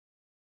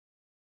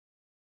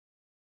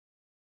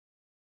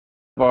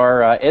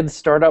our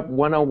EdStartup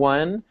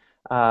 101,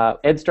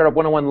 EdStartup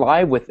 101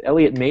 Live with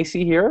Elliott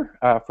Masie here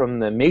from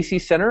the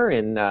Masie Center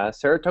in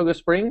Saratoga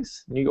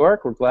Springs, New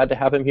York. We're glad to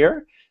have him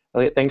here.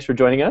 Elliott, thanks for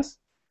joining us.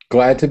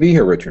 Glad to be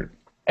here, Richard.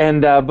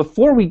 And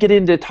before we get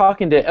into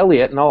talking to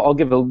Elliott, and I'll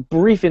give a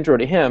brief intro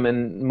to him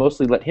and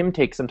mostly let him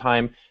take some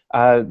time,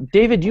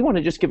 David, do you want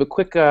to just give a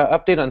quick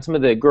update on some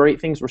of the great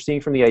things we're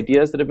seeing from the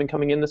ideas that have been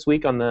coming in this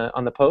week on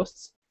the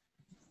posts?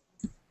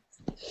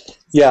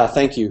 Yeah,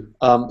 thank you.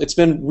 It's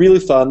been really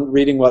fun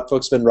reading what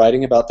folks have been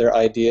writing about their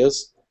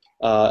ideas.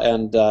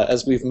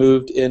 As we've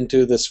moved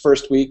into this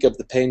first week of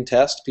the pain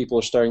test, people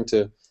are starting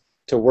to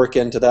work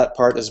into that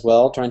part as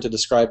well, trying to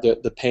describe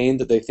the pain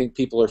that they think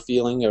people are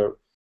feeling or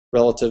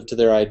relative to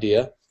their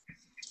idea.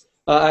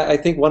 I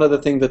think one of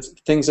the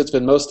things that's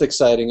been most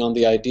exciting on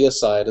the idea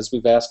side is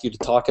we've asked you to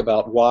talk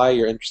about why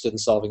you're interested in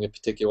solving a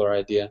particular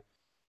idea,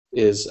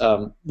 is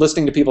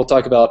listening to people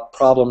talk about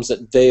problems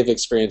that they've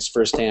experienced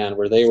firsthand,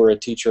 where they were a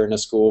teacher in a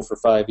school for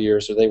 5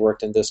 years, or they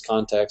worked in this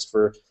context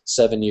for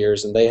 7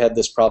 years, and they had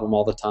this problem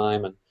all the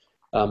time.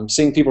 And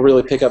seeing people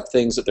really pick up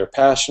things that they're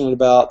passionate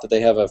about, that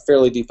they have a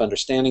fairly deep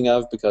understanding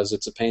of because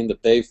it's a pain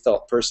that they've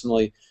felt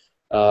personally.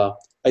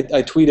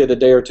 I tweeted a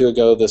day or two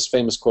ago this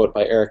famous quote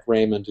by Eric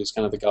Raymond, who's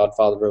kind of the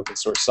godfather of open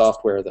source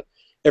software, that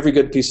every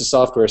good piece of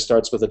software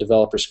starts with a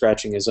developer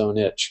scratching his own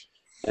itch.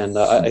 And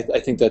I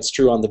think that's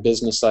true on the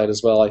business side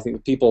as well. I think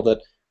the people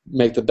that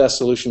make the best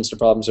solutions to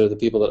problems are the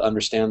people that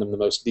understand them the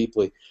most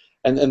deeply.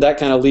 And that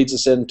kind of leads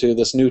us into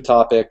this new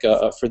topic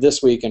for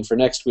this week and for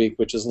next week,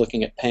 which is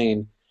looking at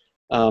pain.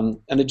 And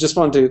I just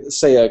wanted to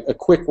say a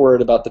quick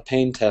word about the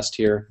pain test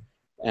here,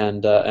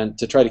 and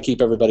to try to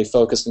keep everybody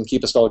focused and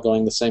keep us all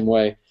going the same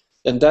way.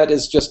 And that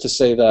is just to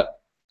say that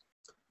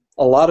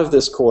a lot of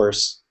this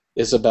course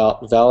is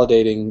about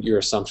validating your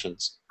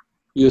assumptions.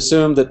 You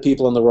assume that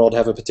people in the world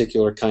have a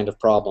particular kind of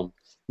problem.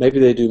 Maybe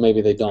they do, maybe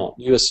they don't.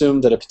 You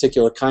assume that a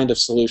particular kind of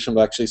solution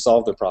will actually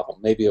solve the problem.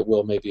 Maybe it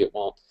will, maybe it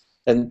won't.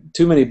 And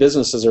too many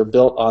businesses are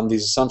built on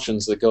these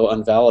assumptions that go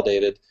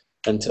unvalidated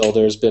until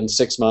there's been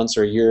 6 months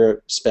or a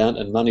year spent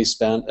and money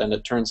spent, and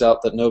it turns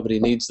out that nobody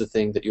needs the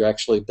thing that you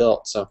actually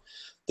built. So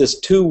this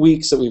 2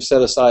 weeks that we've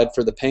set aside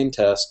for the pain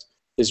test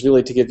is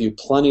really to give you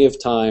plenty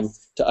of time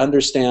to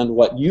understand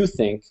what you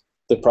think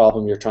the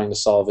problem you're trying to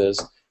solve is,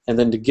 and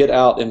then to get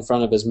out in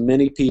front of as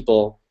many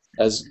people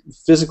as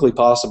physically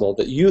possible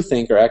that you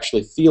think are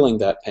actually feeling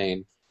that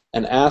pain,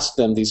 and ask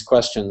them these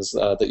questions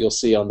that you'll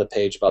see on the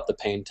page about the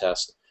pain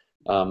test,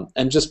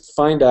 and just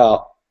find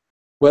out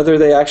whether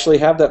they actually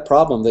have that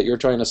problem that you're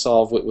trying to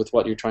solve with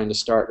what you're trying to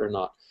start or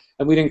not.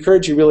 And we'd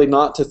encourage you really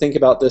not to think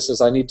about this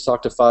as I need to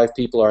talk to 5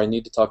 people or I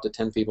need to talk to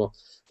 10 people,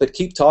 but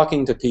keep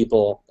talking to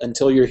people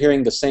until you're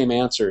hearing the same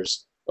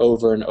answers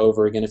over and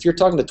over again. If you're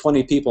talking to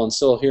 20 people and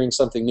still hearing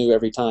something new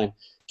every time,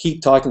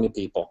 keep talking to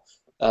people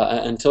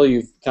until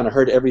you've kind of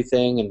heard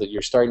everything and that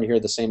you're starting to hear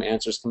the same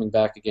answers coming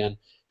back again.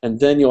 And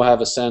then you'll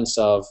have a sense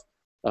of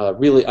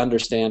really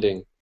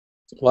understanding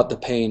what the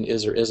pain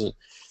is or isn't.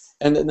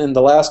 And then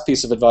the last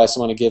piece of advice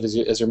I want to give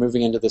as you're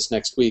moving into this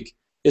next week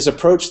is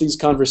approach these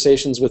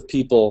conversations with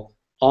people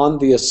on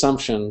the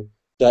assumption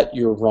that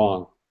you're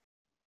wrong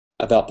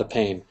about the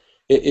pain.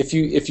 If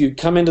you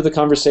come into the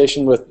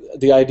conversation with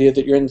the idea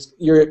that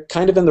you're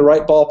kind of in the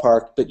right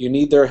ballpark, but you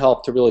need their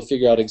help to really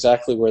figure out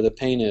exactly where the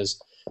pain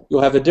is,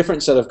 you'll have a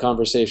different set of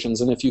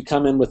conversations. And if you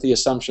come in with the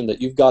assumption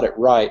that you've got it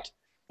right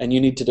and you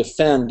need to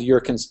defend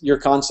your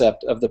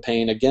concept of the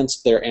pain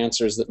against their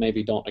answers that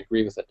maybe don't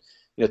agree with it,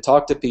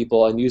 talk to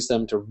people and use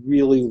them to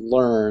really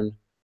learn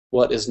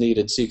what is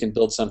needed so you can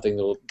build something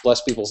that will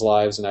bless people's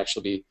lives and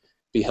actually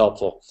be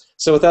helpful.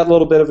 So with that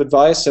little bit of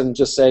advice and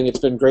just saying it's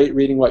been great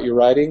reading what you're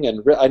writing,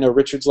 and I know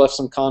Richard's left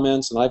some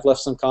comments and I've left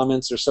some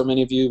comments. There's so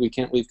many of you, we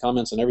can't leave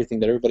comments on everything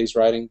that everybody's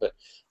writing, but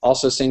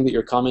also seeing that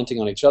you're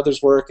commenting on each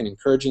other's work and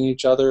encouraging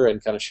each other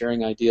and kind of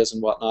sharing ideas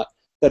and whatnot.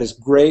 That is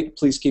great.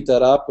 Please keep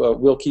that up.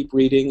 We'll keep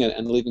reading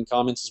and leaving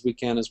comments as we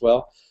can as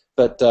well.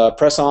 But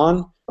press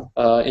on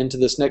into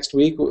this next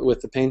week with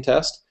the pain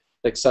test.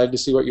 Excited to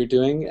see what you're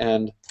doing,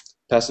 and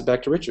pass it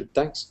back to Richard.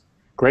 Thanks.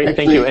 Great,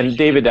 thank you. And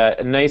David,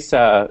 a nice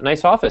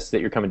office that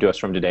you're coming to us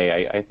from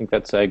today. I think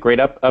that's a great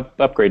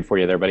upgrade for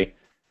you there, buddy.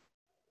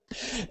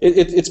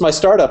 It's my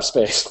startup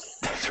space.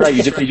 That's right.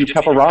 You just need a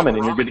cup of ramen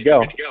and you're good to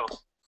go.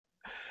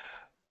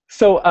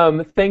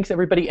 So thanks,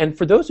 everybody. And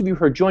for those of you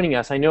who are joining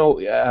us, I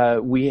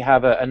know we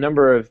have a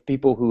number of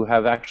people who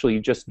have actually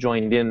just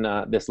joined in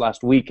this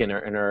last week and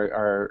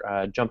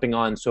are jumping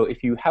on. So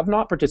if you have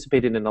not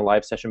participated in a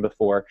live session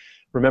before,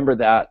 remember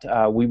that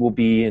we will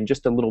be in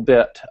just a little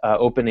bit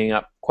opening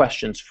up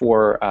questions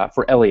for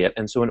Elliott.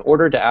 And so in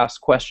order to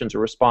ask questions or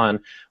respond,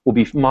 we'll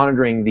be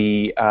monitoring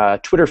the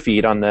Twitter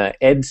feed on the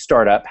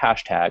EdStartup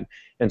hashtag.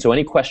 And so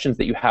any questions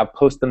that you have,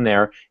 post them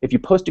there. If you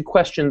posted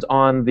questions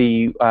on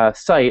the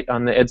site,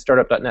 on the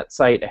edstartup.net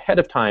site ahead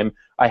of time,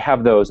 I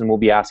have those and we'll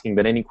be asking.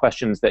 But any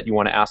questions that you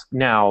want to ask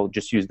now,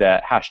 just use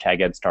the hashtag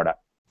EdStartup.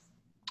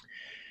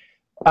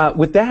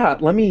 With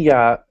that, let me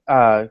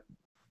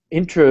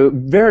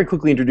very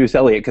quickly introduce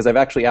Elliott, because I've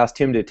actually asked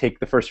him to take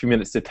the first few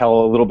minutes to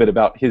tell a little bit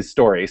about his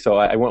story, so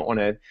I won't want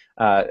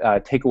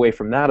to take away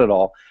from that at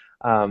all.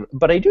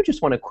 But I do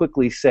just want to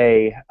quickly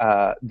say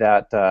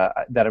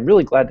that I'm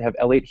really glad to have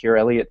Elliott here.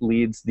 Elliott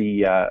leads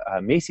the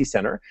Masie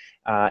Center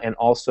and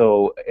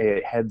also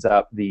heads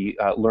up the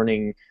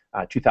Learning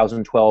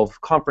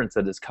 2012 conference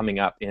that is coming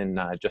up in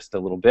just a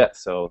little bit.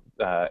 So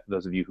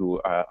those of you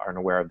who aren't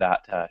aware of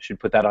that should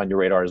put that on your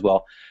radar as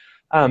well.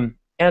 And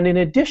in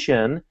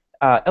addition,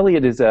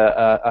 Elliott is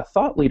a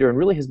thought leader and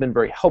really has been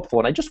very helpful.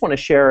 And I just want to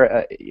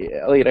share,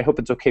 Elliott, I hope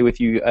it's okay with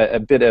you, a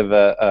bit of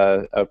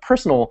a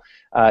personal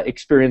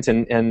experience.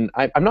 And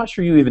I'm not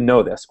sure you even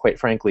know this, quite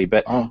frankly,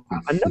 but a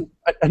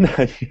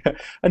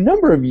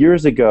number of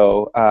years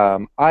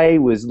ago, I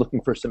was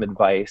looking for some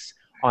advice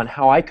on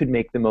how I could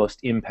make the most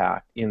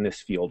impact in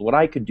this field, what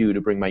I could do to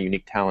bring my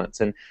unique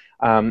talents. And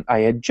I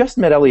had just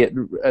met Elliott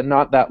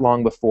not that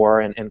long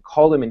before and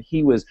called him, and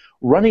he was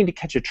running to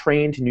catch a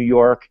train to New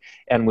York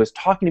and was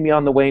talking to me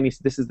on the way, and he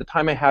said, "This is the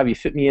time I have, you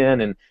fit me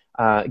in,"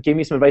 and gave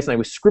me some advice, and I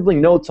was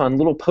scribbling notes on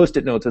little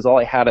Post-it notes is all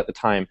I had at the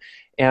time.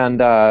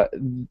 And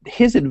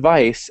his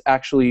advice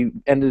actually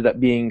ended up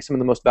being some of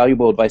the most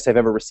valuable advice I've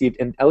ever received.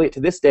 And Elliott, to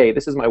this day,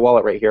 this is my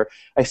wallet right here,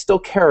 I still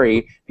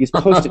carry these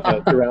Post-it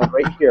notes around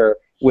right here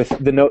with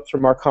the notes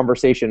from our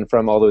conversation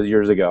from all those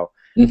years ago.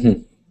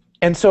 Mm-hmm.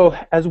 And so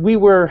as we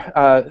were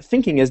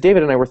thinking, as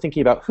David and I were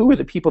thinking about who were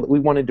the people that we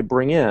wanted to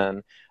bring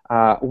in,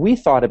 we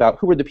thought about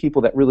who were the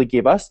people that really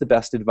gave us the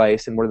best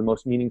advice and were the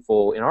most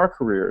meaningful in our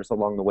careers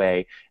along the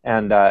way.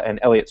 And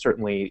Elliott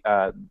certainly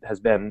has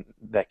been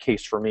that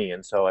case for me,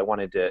 and so I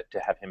wanted to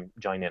have him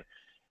join in.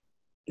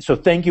 So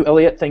thank you,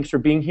 Elliott. Thanks for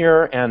being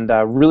here, and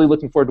really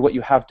looking forward to what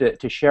you have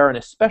to share, and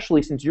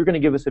especially since you're going to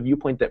give us a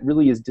viewpoint that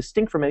really is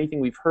distinct from anything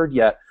we've heard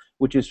yet,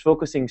 which is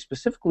focusing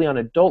specifically on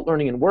adult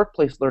learning and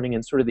workplace learning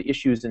and sort of the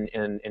issues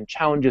and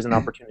challenges and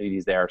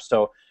opportunities there.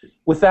 So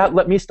with that,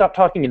 let me stop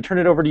talking and turn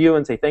it over to you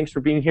and say thanks for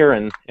being here,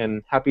 and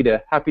happy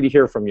to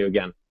hear from you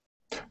again.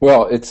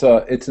 Well, it's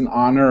an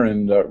honor,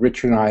 and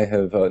Richard and I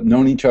have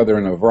known each other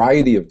in a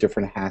variety of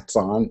different hats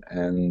on,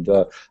 and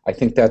I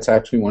think that's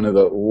actually one of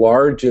the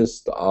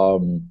largest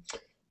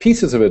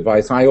pieces of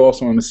advice. I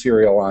also am a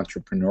serial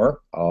entrepreneur,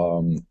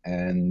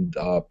 and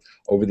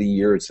over the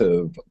years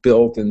have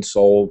built and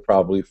sold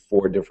probably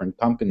 4 different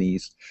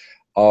companies.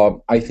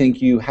 I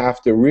think you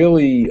have to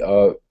really,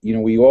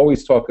 we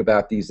always talk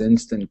about these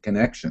instant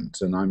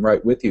connections, and I'm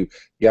right with you.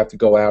 You have to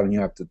go out and you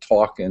have to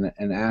talk and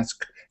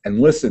ask and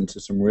listen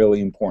to some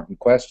really important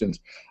questions.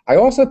 I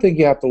also think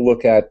you have to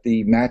look at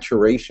the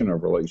maturation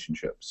of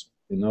relationships.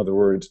 In other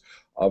words,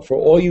 for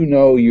all you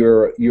know,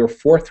 your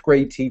 4th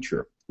grade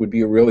teacher would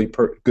be a really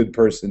good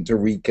person to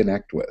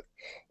reconnect with,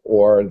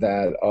 or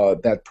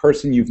that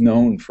person you've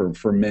known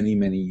for many,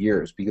 many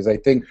years, because I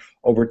think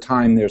over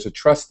time there's a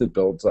trust that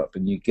builds up,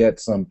 and you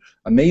get some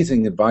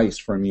amazing advice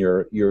from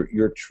your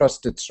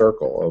trusted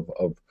circle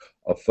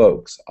of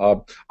folks.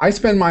 I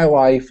spend my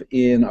life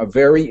in a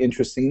very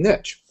interesting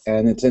niche,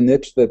 and it's a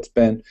niche that's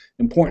been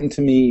important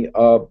to me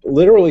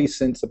literally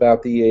since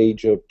about the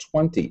age of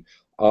 20.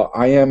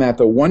 I am at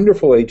the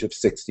wonderful age of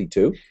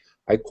 62.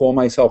 I call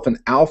myself an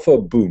alpha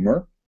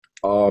boomer.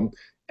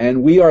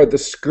 And we are the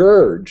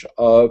scourge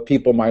of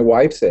people my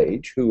wife's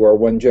age who are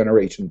 1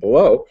 generation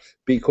below,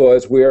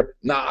 because we're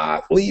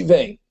not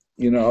leaving.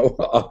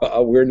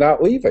 We're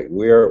not leaving.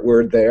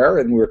 We're there,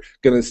 and we're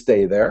going to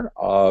stay there.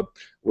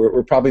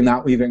 We're probably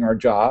not leaving our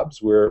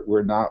jobs.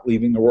 We're not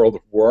leaving the world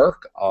of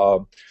work.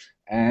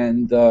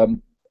 And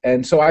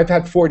so I've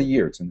had 40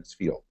 years in this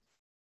field.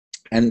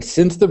 And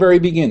since the very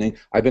beginning,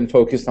 I've been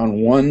focused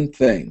on one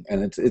thing,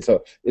 and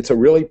it's a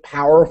really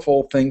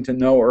powerful thing to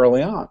know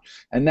early on.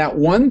 And that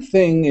one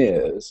thing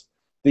is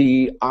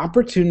the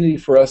opportunity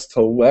for us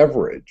to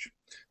leverage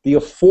the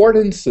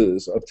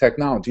affordances of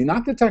technology,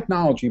 not the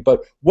technology,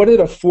 but what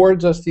it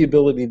affords us the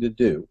ability to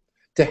do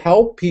to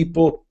help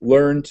people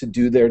learn to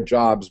do their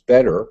jobs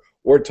better,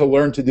 or to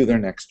learn to do their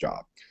next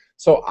job.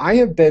 So I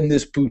have been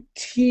this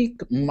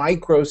boutique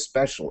micro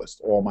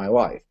specialist all my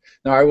life.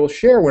 Now, I will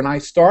share, when I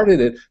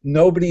started it,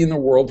 nobody in the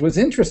world was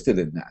interested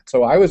in that.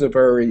 So I was a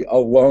very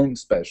alone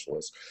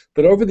specialist.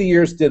 But over the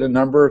years, did a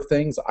number of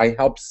things. I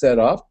helped set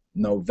up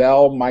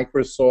Novell,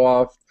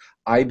 Microsoft,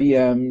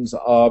 IBM's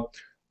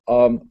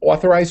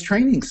authorized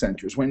training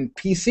centers. When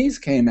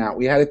PCs came out,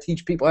 we had to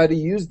teach people how to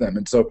use them.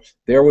 And so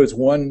there was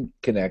one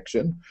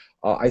connection.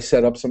 I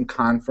set up some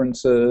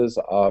conferences.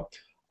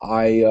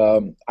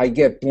 I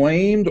get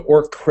blamed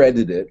or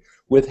credited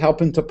with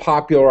helping to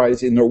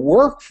popularize in the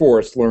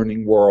workforce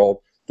learning world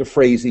the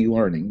phrase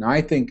e-learning. Now,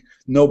 I think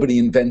nobody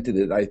invented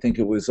it. I think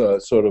it was a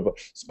sort of a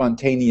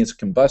spontaneous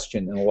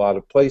combustion in a lot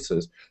of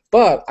places.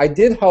 But I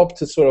did help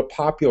to sort of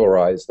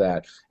popularize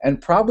that,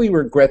 and probably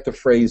regret the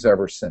phrase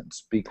ever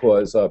since,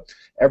 because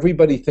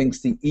everybody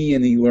thinks the E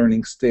in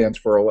e-learning stands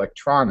for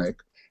electronic.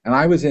 And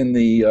I was in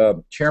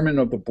the chairman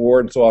of the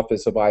board's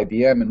office of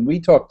IBM, and we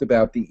talked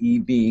about the E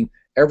being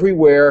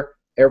everywhere,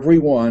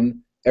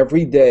 everyone,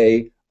 every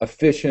day,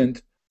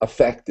 efficient,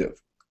 effective.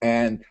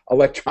 And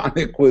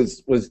electronic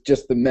was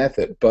just the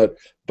method, but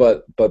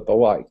but the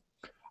like.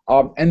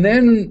 And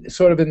then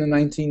sort of in the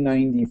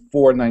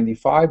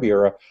 1994-95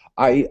 era,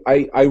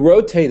 I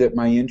rotated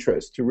my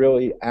interest to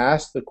really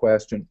ask the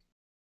question,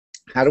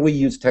 how do we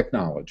use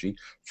technology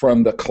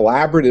from the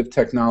collaborative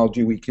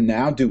technology we can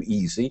now do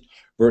easy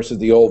versus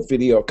the old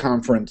video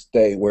conference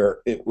day where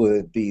it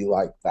would be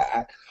like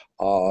that,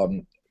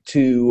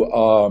 to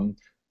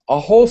a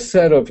whole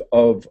set of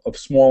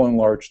small and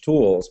large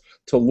tools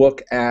to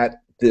look at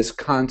this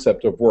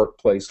concept of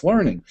workplace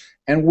learning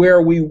and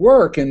where we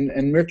work.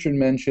 And Richard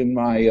mentioned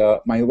my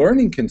my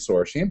learning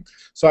consortium.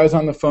 So I was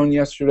on the phone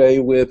yesterday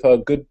with a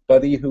good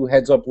buddy who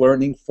heads up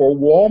learning for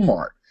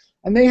Walmart.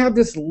 And they have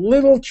this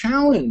little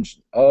challenge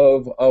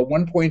of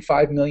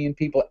 1.5 million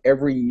people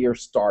every year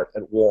start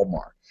at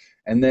Walmart.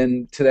 And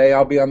then today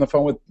I'll be on the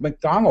phone with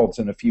McDonald's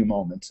in a few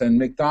moments, and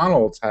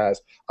McDonald's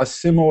has a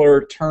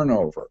similar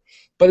turnover.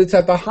 But it's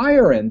at the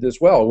higher end as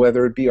well,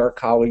 whether it be our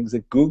colleagues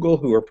at Google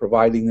who are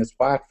providing this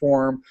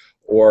platform,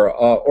 or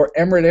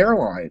Emirates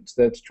Airlines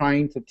that's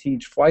trying to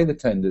teach flight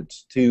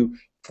attendants to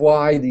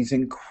fly these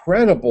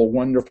incredible,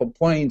 wonderful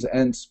planes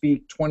and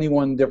speak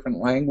 21 different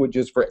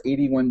languages for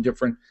 81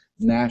 different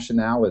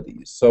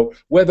nationalities. So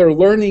whether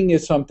learning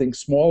is something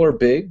small or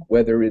big,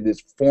 whether it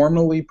is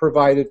formally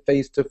provided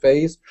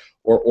face-to-face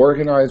or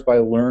organized by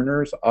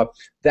learners,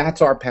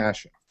 that's our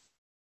passion.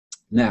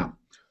 Now,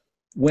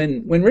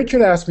 when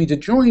Richard asked me to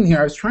join here,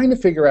 I was trying to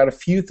figure out a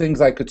few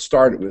things I could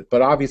start it with,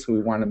 but obviously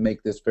we want to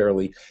make this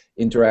fairly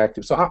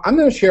interactive. So I'm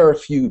going to share a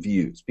few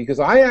views, because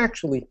I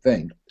actually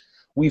think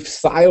we've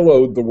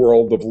siloed the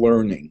world of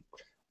learning,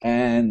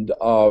 and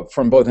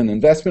from both an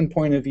investment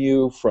point of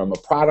view, from a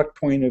product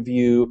point of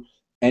view,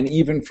 and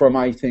even from,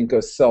 I think,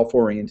 a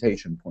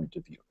self-orientation point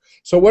of view.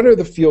 So what are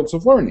the fields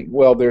of learning?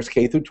 Well, there's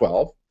K through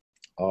 12.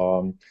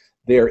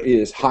 There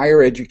is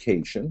higher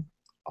education.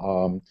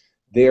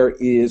 There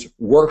is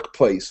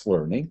workplace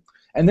learning.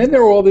 And then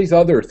there are all these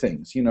other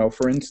things, you know,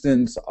 for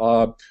instance,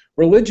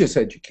 religious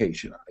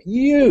education,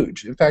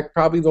 huge. In fact,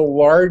 probably the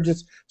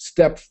largest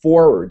step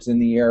forwards in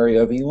the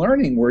area of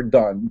e-learning were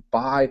done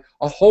by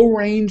a whole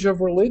range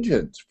of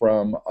religions,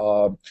 from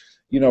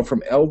you know,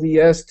 from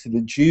LDS to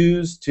the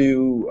Jews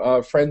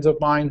to friends of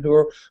mine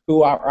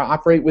who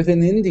operate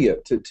within India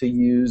to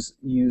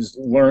use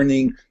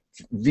learning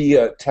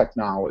via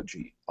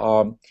technology.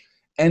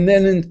 And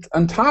then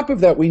on top of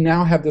that, we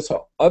now have this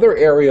other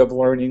area of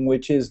learning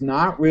which is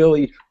not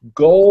really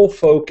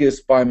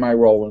goal-focused by my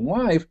role in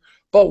life,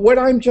 but what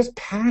I'm just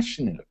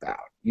passionate about,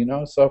 you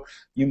know? So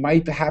you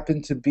might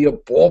happen to be a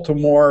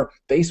Baltimore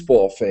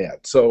baseball fan.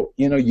 So,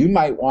 you know, you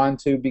might want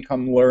to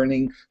become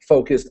learning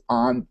focused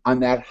on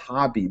that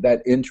hobby,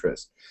 that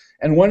interest.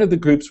 And one of the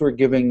groups we're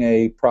giving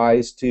a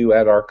prize to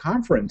at our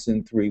conference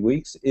in 3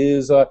 weeks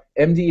is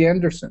MD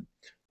Anderson.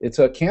 It's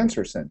a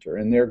cancer center,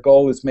 and their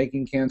goal is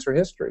making cancer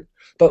history.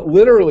 But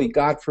literally,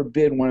 God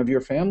forbid, one of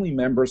your family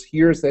members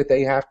hears that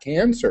they have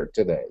cancer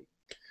today.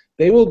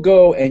 They will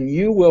go, and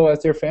you will,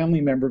 as their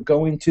family member,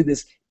 go into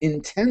this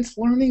intense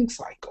learning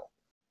cycle.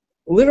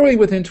 Literally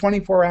within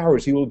 24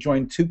 hours, you will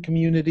join 2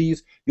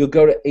 communities. You'll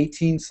go to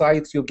 18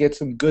 sites. You'll get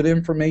some good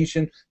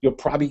information. You'll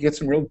probably get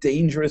some real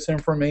dangerous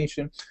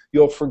information.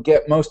 You'll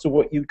forget most of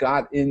what you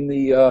got in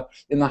the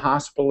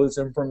hospital as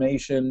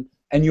information,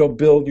 and you'll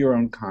build your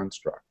own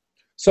construct.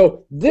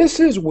 So this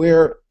is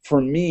where, for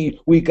me,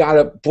 we got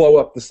to blow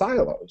up the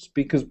silos,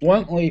 because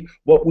bluntly,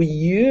 what we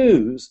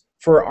use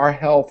for our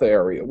health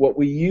area, what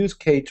we use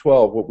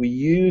K-12, what we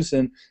use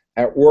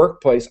at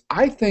workplace,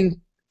 I think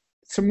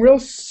some real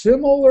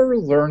similar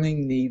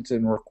learning needs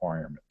and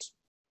requirements.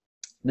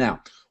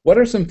 Now, what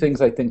are some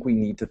things I think we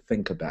need to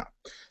think about?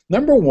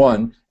 Number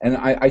one, and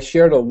I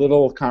shared a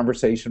little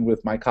conversation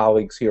with my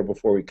colleagues here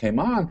before we came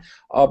on,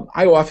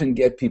 I often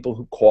get people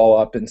who call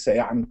up and say,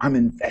 I'm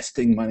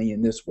investing money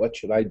in this, what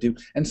should I do?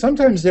 And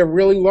sometimes they're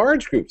really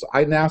large groups.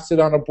 I now sit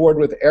on a board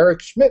with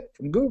Eric Schmidt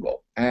from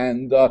Google,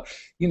 and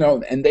you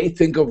know, and they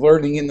think of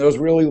learning in those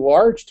really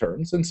large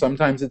terms, and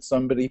sometimes it's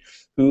somebody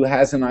who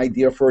has an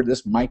idea for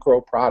this micro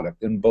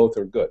product, and both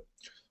are good.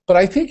 But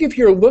I think if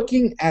you're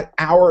looking at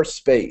our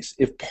space,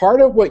 if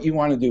part of what you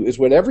want to do is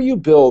whatever you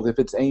build, if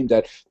it's aimed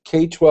at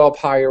K-12,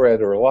 higher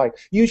ed, or alike,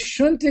 you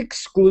shouldn't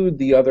exclude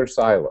the other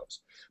silos.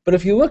 But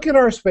if you look at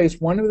our space,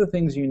 one of the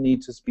things you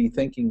need to be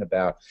thinking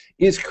about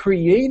is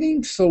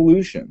creating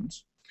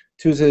solutions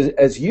to,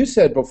 as you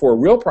said before,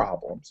 real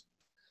problems,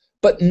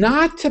 but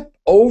not to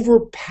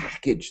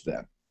over-package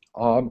them.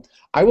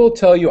 I will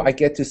tell you, I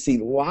get to see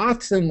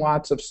lots and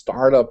lots of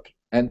startup,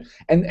 and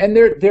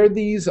there are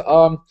these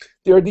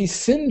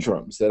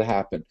syndromes that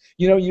happen.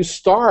 You know, you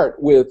start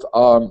with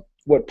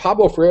what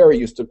Pablo Freire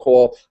used to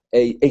call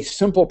a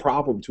simple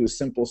problem to a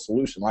simple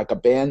solution, like a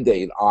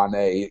Band-Aid on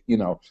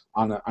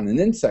on an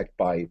insect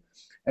bite,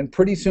 and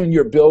pretty soon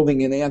you're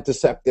building an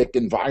antiseptic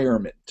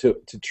environment to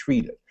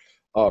treat it.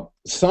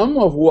 Some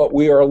of what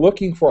we are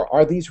looking for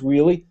are these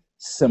really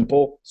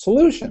simple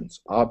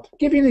solutions.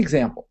 Give you an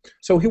example.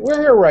 So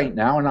we're here right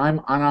now, and I'm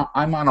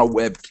on a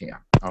webcam.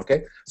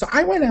 Okay, so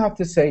I went out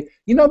to say,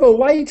 you know, the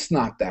light's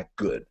not that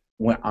good.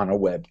 on a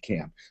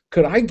webcam?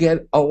 Could I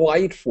get a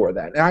light for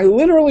that? And I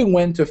literally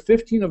went to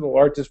 15 of the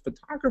largest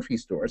photography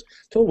stores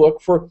to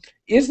look for,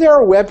 is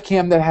there a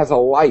webcam that has a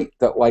light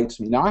that lights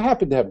me? Now, I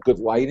happen to have good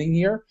lighting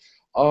here.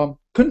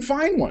 Couldn't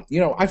find one. You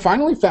know, I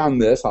finally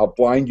found this. I'll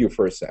blind you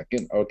for a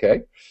second,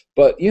 okay?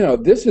 But, you know,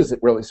 this is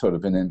really sort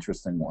of an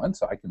interesting one,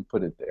 so I can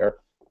put it there.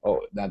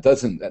 Oh, that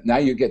doesn't, now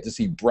you get to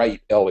see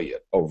bright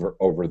Elliott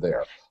over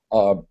there.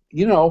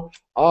 You know,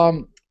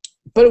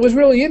 but it was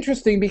really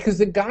interesting because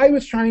the guy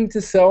was trying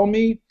to sell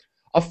me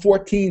a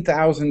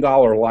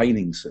 $14,000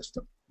 lighting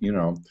system, you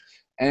know.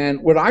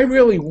 And what I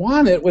really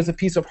wanted was a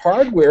piece of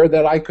hardware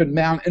that I could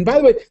mount. And by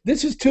the way,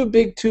 this is too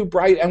big, too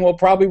bright, and will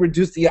probably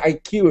reduce the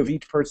IQ of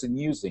each person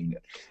using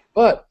it.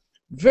 But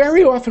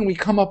very often we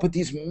come up with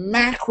these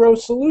macro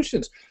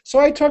solutions. So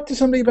I talked to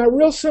somebody about a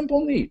real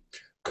simple need.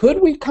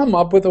 Could we come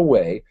up with a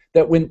way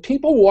that when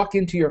people walk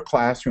into your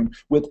classroom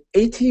with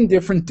 18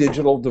 different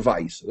digital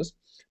devices,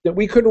 that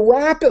we could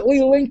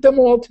rapidly link them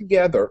all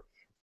together,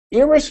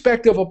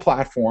 irrespective of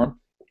platform,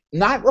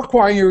 not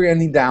requiring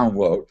any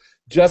download,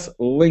 just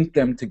link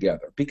them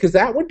together? Because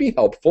that would be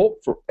helpful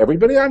for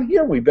everybody on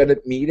here. We've been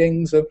at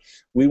meetings, and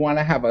we want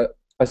to have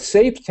a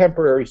safe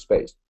temporary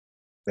space.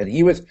 And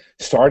he was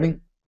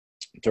starting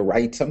to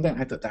write something.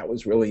 I thought that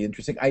was really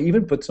interesting. I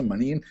even put some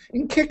money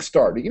in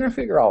Kickstarter. You know, I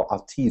figure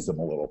I'll tease him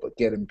a little bit,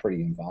 get him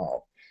pretty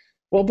involved.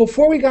 Well,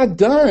 before we got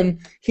done,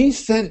 he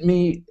sent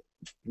me,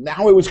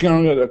 now it was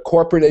going to the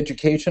corporate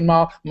education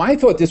model. My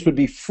thought this would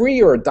be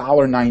free or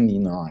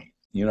 $1.99,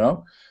 you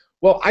know?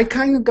 Well, I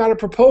kind of got a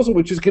proposal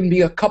which is going to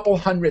be a couple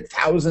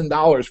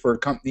 $100,000 for a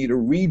company to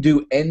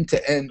redo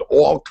end-to-end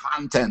all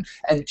content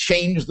and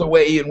change the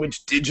way in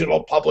which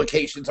digital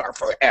publications are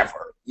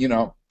forever, you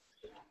know?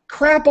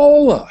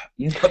 Crapola.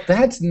 You know,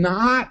 that's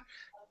not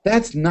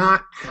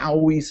how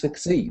we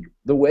succeed.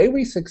 The way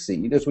we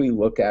succeed is we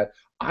look at,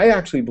 I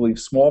actually believe,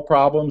 small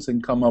problems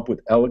and come up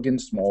with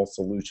elegant small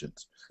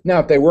solutions. Now,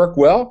 if they work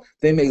well,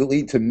 they may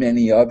lead to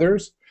many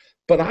others.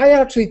 But I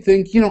actually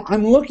think, you know,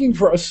 I'm looking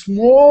for a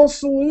small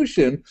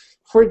solution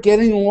for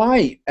getting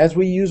light as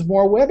we use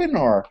more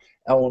webinar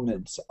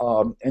elements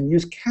and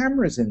use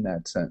cameras in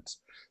that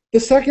sense. The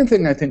second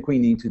thing I think we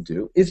need to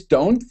do is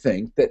don't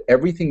think that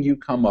everything you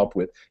come up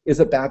with is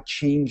about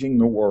changing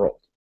the world.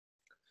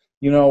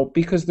 You know,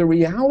 because the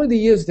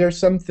reality is there's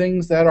some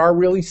things that are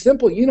really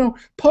simple. You know,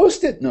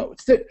 Post-it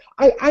notes.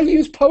 I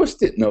use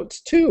Post-it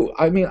notes too.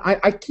 I mean,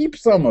 I keep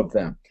some of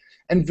them.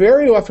 And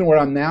very often what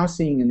I'm now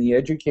seeing in the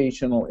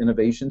educational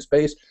innovation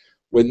space,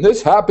 when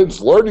this happens,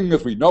 learning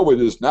as we know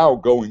it is now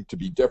going to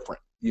be different,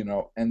 you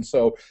know. And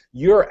so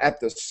you're at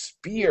the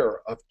spear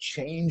of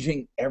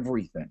changing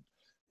everything.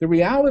 The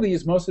reality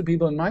is most of the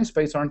people in my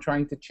space aren't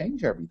trying to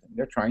change everything.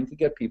 They're trying to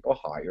get people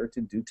hired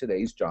to do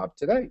today's job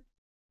today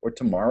or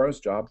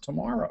tomorrow's job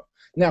tomorrow.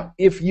 Now,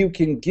 if you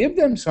can give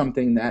them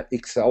something that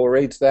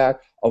accelerates that,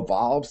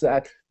 evolves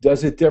that,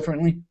 does it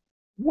differently,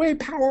 way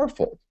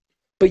powerful.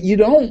 But you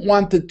don't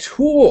want the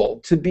tool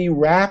to be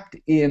wrapped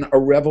in a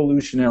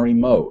revolutionary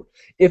mode.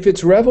 If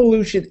it's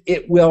revolution,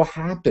 it will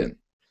happen.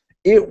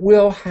 It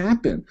will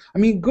happen. I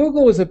mean,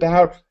 Google is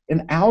about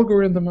an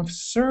algorithm of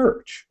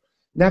search.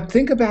 Now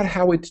think about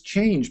how it's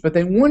changed, but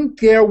they weren't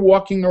there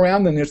walking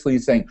around initially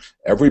saying,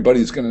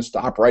 everybody's going to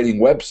stop writing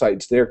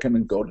websites, they're going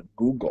to go to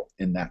Google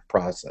in that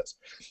process.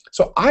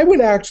 So I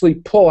would actually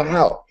pull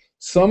out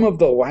some of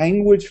the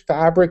language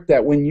fabric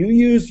that when you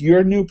use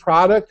your new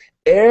product,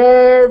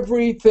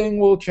 everything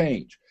will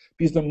change.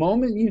 Because the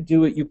moment you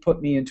do it, you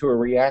put me into a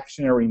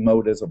reactionary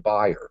mode as a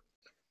buyer.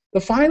 The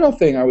final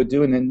thing I would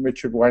do, and then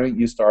Richard, why don't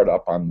you start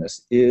up on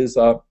this, is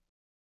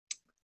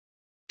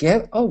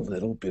get a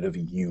little bit of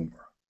humor.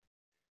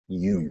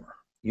 You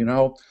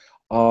know,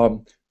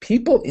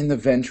 people in the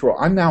venture,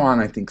 I'm now on,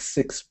 I think,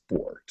 6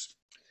 boards.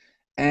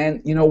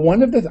 And, you know,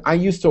 one of the, I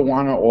used to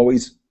want to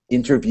always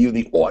interview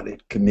the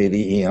audit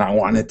committee, and I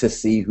wanted to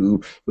see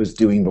who was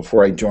doing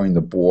before I joined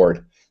the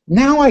board.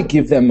 Now I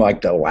give them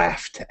like the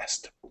laugh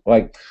test.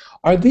 Like,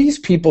 are these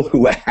people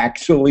who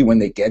actually, when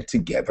they get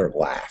together,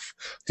 laugh?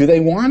 Do they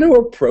want to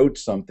approach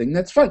something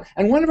that's fun?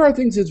 And one of our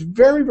things is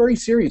very, very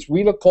serious.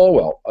 Rita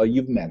Colwell,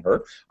 you've met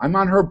her. I'm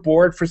on her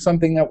board for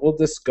something that will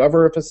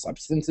discover if a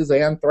substance is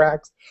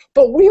anthrax.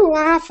 But we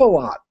laugh a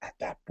lot at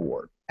that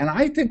board. And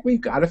I think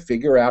we've got to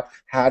figure out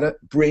how to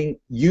bring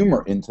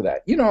humor into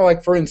that. You know,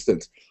 like for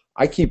instance,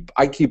 I keep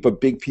a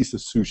big piece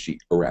of sushi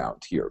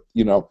around here,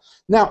 you know.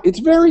 Now it's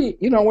very,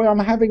 you know, when I'm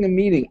having a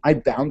meeting, I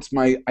bounce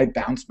my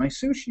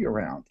sushi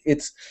around.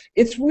 It's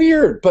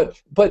weird, but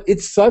it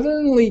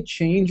suddenly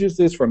changes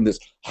this from this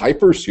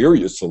hyper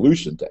serious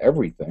solution to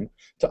everything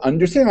to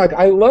understand. Like,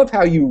 I love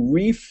how you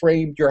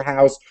reframed your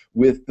house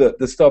with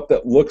the stuff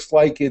that looks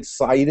like it's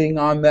siding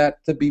on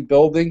that to be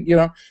building, you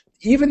know.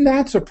 Even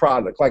that's a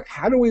product. Like,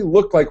 how do we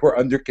look like we're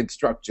under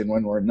construction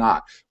when we're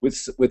not,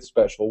 with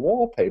special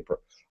wallpaper?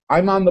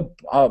 I'm on the,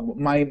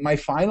 my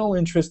final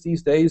interest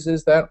these days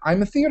is that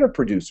I'm a theater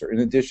producer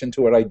in addition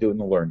to what I do in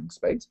the learning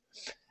space.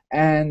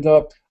 And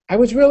I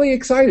was really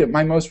excited.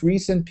 My most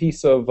recent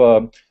piece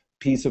of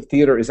piece of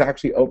theater is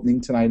actually opening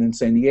tonight in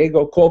San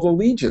Diego called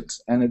Allegiance,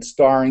 and it's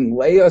starring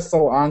Lea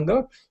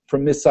Salonga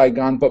from Miss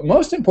Saigon, but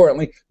most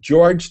importantly,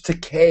 George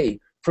Takei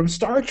from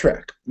Star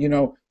Trek.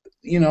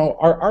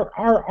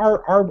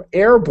 Our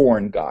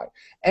airborne guy.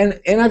 And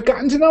I've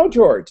gotten to know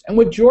George. And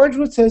what George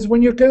would say is,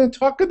 when you're going to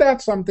talk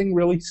about something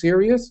really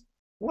serious,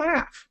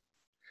 laugh.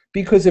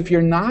 Because if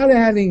you're not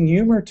adding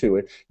humor to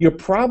it, you're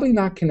probably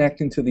not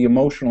connecting to the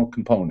emotional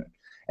component.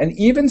 And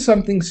even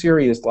something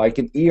serious like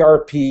an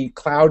ERP,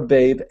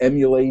 cloud-based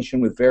emulation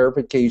with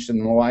verification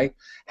and the like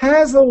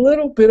has a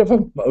little bit of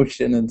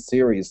emotion and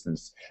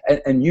seriousness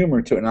and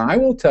humor to it. And I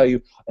will tell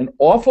you, an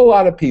awful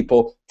lot of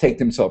people take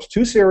themselves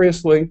too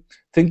seriously,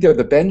 think they're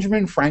the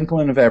Benjamin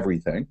Franklin of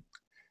everything,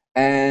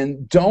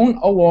 and don't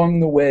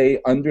along the way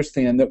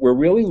understand that we're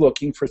really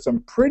looking for some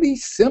pretty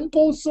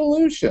simple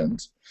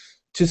solutions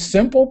to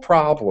simple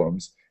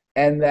problems,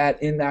 and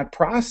that in that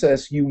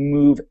process you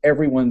move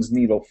everyone's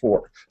needle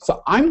forward.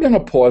 So I'm going to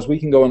pause. We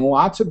can go in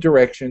lots of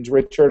directions.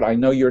 Richard, I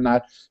know you're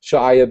not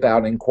shy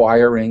about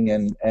inquiring,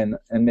 and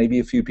maybe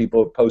a few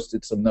people have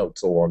posted some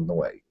notes along the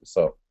way.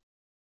 So,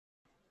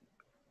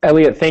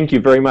 Elliott, thank you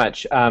very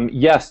much.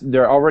 Yes,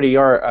 there already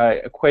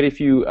are quite a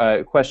few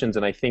questions,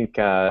 and I think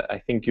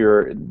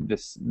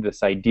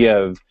this idea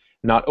of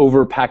not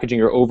over packaging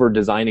or over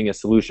designing a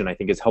solution, I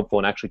think, is helpful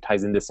and actually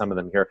ties into some of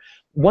them here.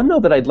 One, though,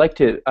 that I'd like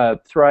to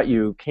throw at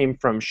you came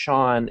from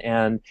Sean,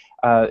 and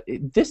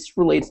this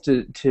relates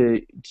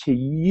to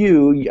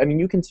you. I mean,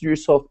 you consider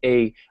yourself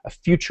a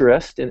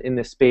futurist in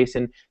this space,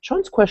 and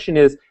Sean's question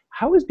is,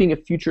 how is being a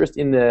futurist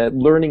in the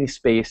learning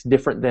space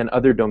different than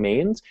other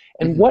domains?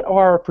 And what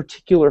are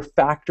particular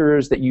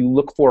factors that you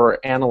look for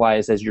or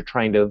analyze as you're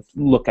trying to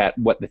look at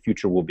what the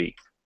future will be?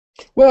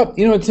 Well,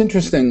 it's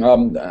interesting.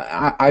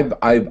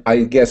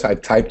 I guess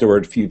I've typed the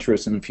word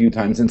futurist in a few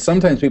times, and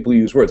sometimes people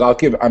use words. I'll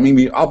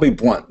be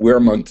blunt. We're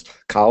amongst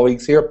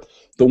colleagues here.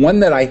 The one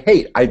that I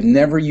hate, I've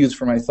never used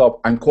for myself,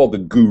 I'm called the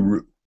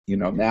guru.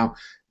 Now,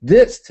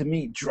 this to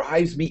me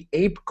drives me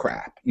ape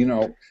crap.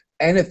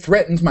 And it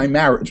threatens my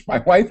marriage. My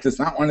wife does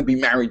not want to be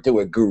married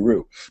to a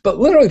guru. But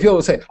literally people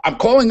will say, I'm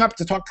calling up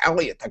to talk to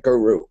Elliott, the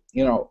guru.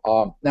 Now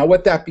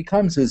what that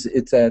becomes is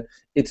it's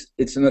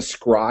an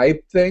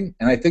ascribed thing.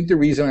 And I think the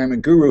reason I'm a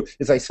guru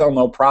is I sell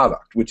no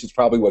product, which is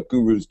probably what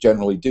gurus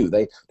generally do.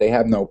 They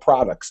have no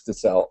products to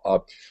sell.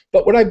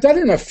 But what I've done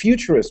in a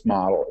futurist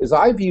model is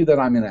I view that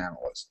I'm an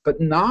analyst,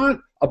 but not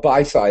a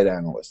buy-side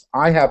analyst.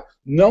 I have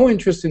no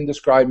interest in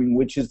describing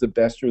which is the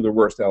best or the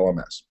worst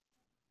LMS.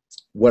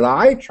 What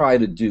I try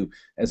to do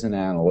as an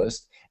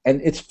analyst, and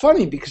it's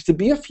funny because to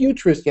be a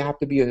futurist, you have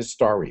to be a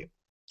historian.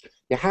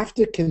 You have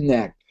to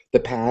connect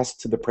the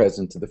past to the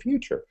present to the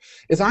future.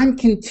 Is I'm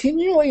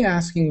continually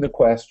asking the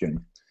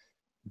question,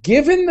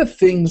 given the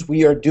things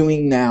we are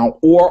doing now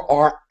or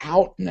are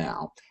out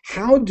now,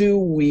 how do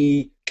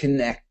we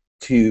connect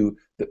to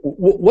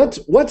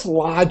what's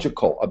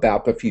logical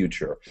about the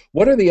future?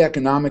 What are the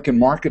economic and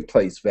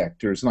marketplace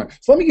vectors?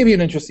 So let me give you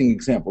an interesting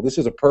example. This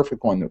is a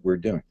perfect one that we're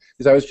doing,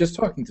 because I was just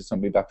talking to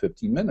somebody about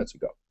 15 minutes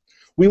ago.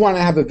 We want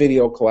to have a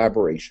video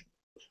collaboration.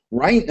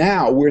 Right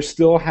now, we're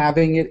still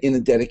having it in a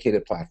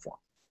dedicated platform.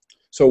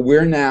 So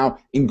we're now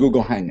in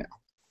Google Hangout,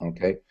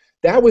 okay?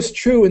 That was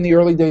true in the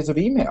early days of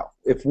email.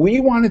 If we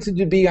wanted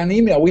to be on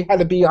email, we had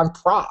to be on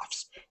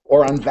Profs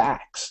or on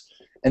Vax.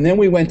 And then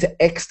we went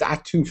to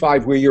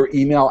X.25, where your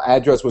email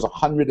address was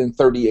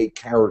 138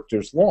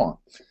 characters long.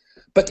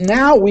 But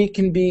now we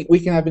can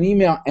have an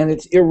email, and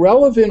it's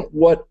irrelevant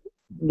what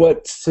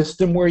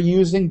system we're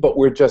using, but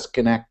we're just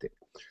connecting.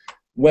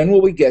 When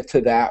will we get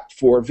to that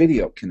for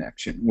video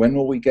connection? When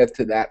will we get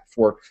to that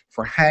for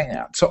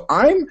Hangout? So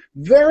I'm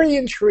very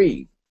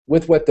intrigued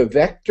with what the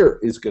vector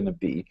is going to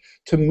be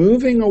to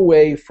moving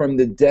away from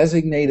the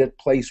designated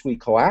place we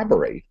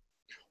collaborate,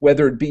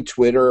 whether it be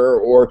Twitter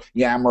or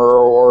Yammer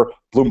or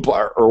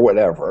Bloomberg or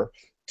whatever,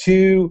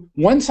 to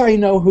once I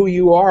know who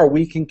you are,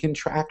 we can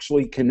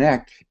contractually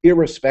connect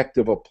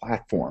irrespective of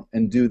platform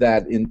and do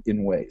that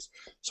in ways.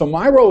 So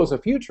my role as a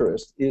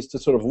futurist is to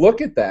sort of look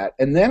at that,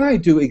 and then I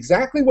do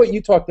exactly what you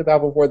talked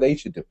about before they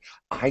should do.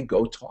 I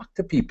go talk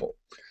to people.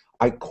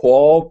 I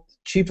call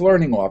chief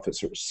learning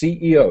officers,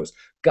 CEOs.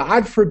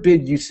 God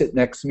forbid you sit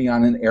next to me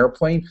on an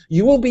airplane.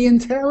 You will be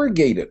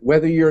interrogated,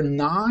 whether you're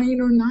 9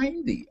 or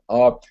 90.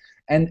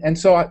 And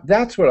so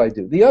that's what I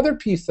do. The other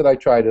piece that I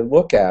try to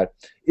look at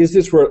is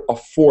this word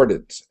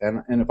affordance.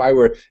 And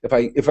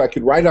if I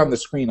could write on the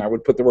screen, I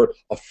would put the word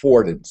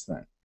affordance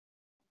then.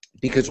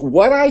 Because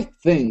what I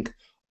think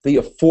the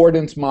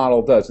affordance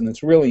model does, and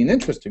it's really an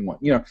interesting one,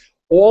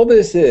 all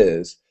this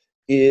is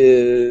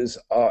an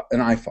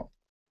iPhone.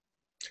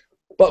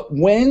 But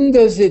when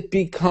does it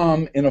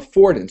become an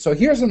affordance? So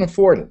here's an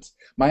affordance.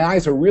 My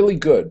eyes are really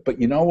good, but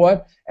you know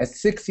what? At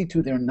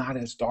 62, they're not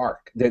as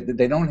dark.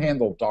 They don't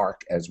handle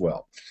dark as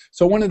well.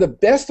 So one of the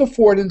best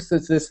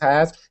affordances this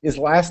has is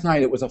last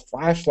night it was a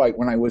flashlight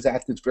when I was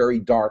at this very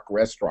dark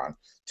restaurant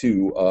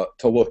to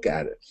look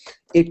at it.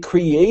 It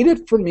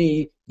created for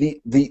me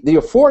the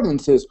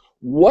affordance is,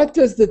 what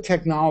does the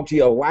technology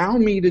allow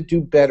me to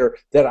do better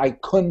that I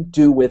couldn't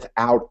do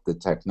without the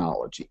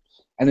technology?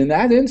 And in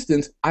that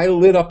instance, I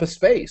lit up a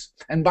space.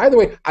 And by the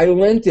way, I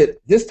lent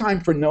it, this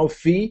time for no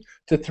fee,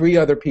 to 3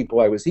 other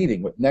people I was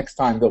eating with. Next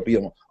time there'll be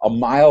a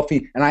mile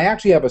fee. And I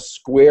actually have a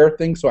square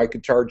thing so I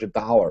could charge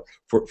 $1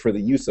 for the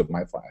use of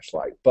my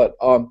flashlight. But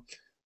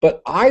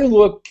I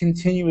look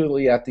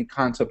continually at the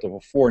concept of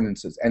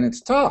affordances, and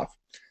it's tough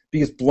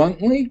because,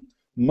 bluntly,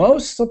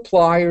 most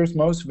suppliers,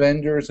 most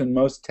vendors, and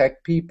most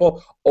tech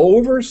people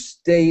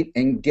overstate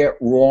and get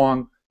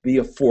wrong the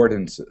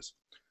affordances.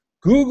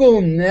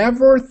 Google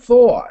never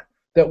thought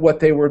that what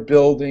they were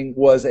building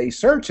was a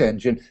search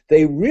engine.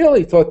 They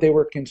really thought they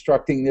were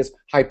constructing this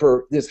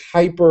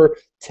hyper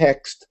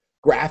text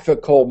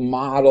graphical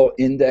model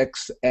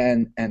index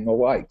and the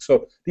like.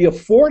 So the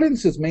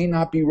affordances may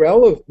not be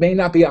relevant, may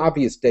not be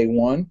obvious day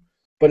one,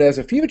 but as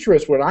a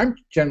futurist, what I'm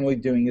generally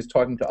doing is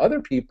talking to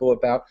other people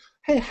about,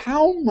 hey,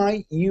 how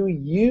might you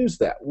use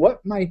that?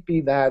 What might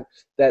be that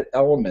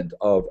element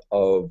of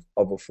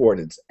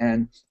affordance?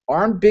 And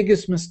our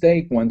biggest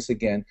mistake, once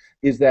again,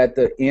 is that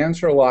the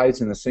answer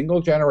lies in a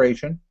single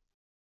generation,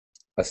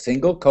 a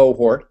single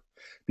cohort.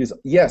 Because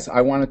yes,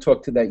 I want to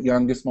talk to that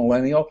youngest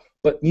millennial,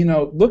 but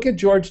look at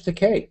George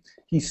Takei.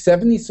 He's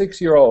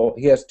 76-year-old.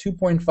 He has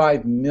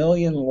 2.5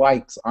 million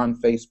likes on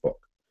Facebook.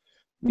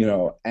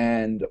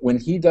 And when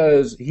he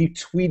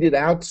tweeted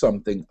out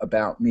something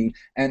about me,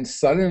 and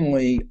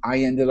suddenly I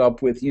ended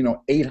up with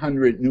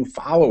 800 new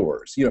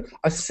followers. A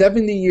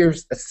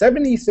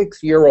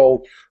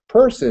 76-year-old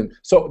person.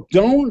 So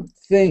don't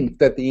think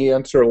that the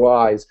answer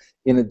lies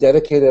in a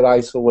dedicated,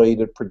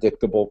 isolated,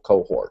 predictable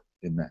cohort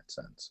in that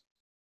sense.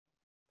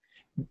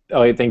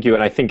 Oh, thank you.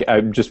 And I think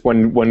just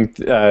one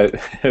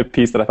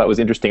piece that I thought was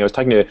interesting. I was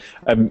talking to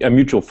a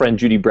mutual friend,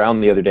 Judy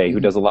Brown, the other day, who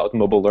does a lot with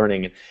mobile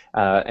learning,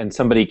 and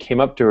somebody came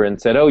up to her and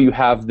said, "Oh, you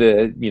have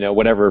the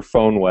whatever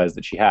phone was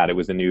that she had. It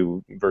was a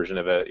new version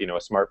of a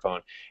smartphone."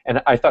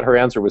 And I thought her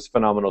answer was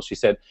phenomenal. She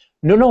said,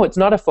 "No, it's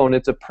not a phone.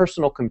 It's a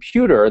personal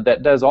computer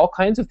that does all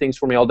kinds of things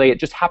for me all day. It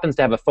just happens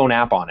to have a phone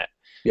app on it."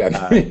 Yeah.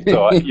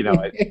 So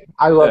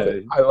I love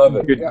it. I love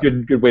it.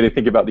 Good way to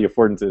think about the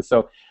affordances.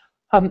 So.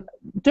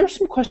 There's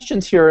some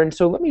questions here, and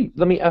so let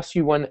me ask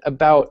you one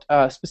about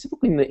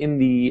specifically in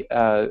the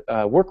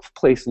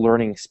workplace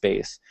learning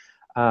space.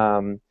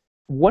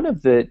 One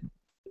of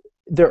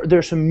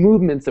there's some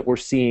movements that we're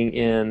seeing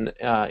in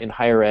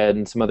higher ed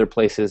and some other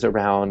places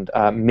around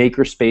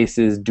maker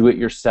spaces,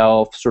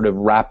 do-it-yourself, sort of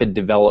rapid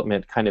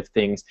development kind of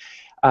things.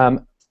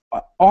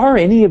 Are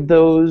any of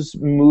those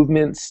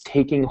movements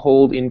taking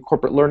hold in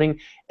corporate learning?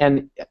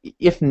 And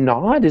if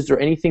not, is there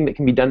anything that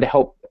can be done to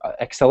help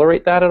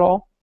accelerate that at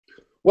all?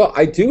 Well,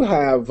 I do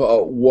have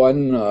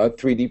one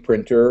 3D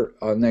printer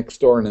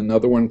next door and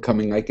another one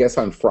coming, I guess,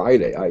 on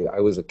Friday.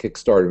 I was a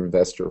Kickstarter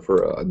investor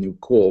for a new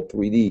cool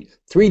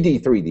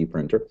 3D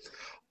printer.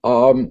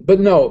 But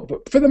no,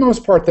 for the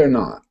most part, they're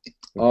not.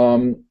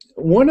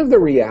 One of the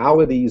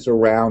realities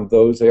around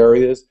those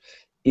areas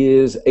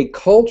is a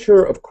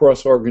culture of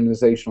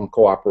cross-organizational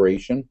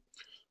cooperation,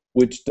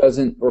 which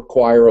doesn't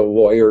require a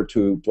lawyer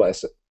to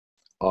bless it.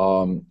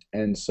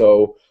 And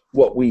so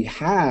what we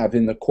have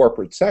in the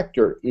corporate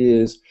sector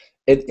is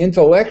an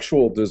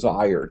intellectual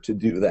desire to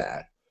do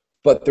that.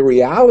 But the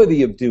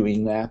reality of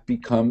doing that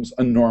becomes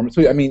enormous.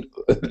 I mean,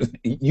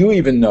 you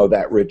even know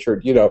that,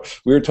 Richard. We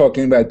were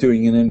talking about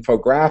doing an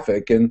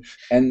infographic, and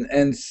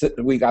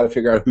we got to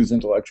figure out whose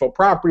intellectual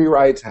property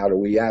rights, how do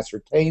we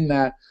ascertain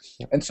that?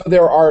 And so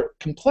there are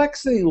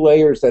complexity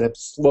layers that have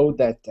slowed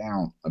that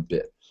down a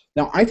bit.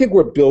 Now, I think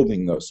we're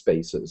building those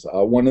spaces.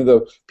 One of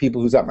the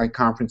people who's at my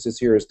conferences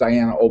here is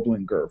Diana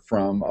Oblinger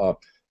from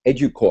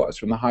EduCause,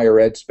 from the higher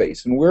ed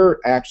space. And we're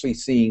actually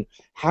seeing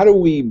how do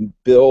we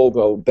build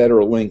a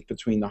better link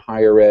between the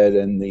higher ed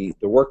and the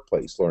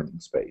workplace learning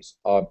space.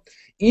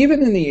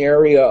 Even in the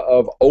area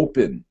of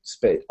open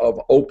space, of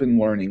open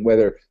learning,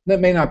 whether that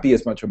may not be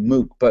as much a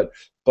MOOC, but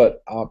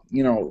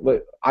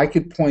I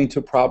could point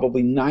to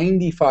probably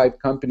 95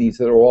 companies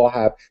that all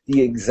have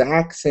the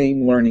exact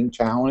same learning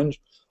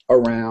challenge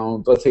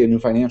around, let's say, a new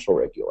financial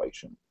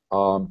regulation.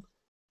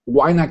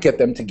 Why not get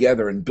them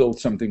together and build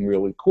something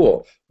really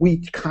cool?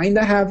 We kind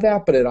of have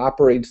that, but it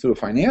operates through a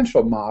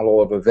financial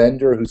model of a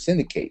vendor who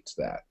syndicates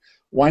that.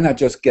 Why not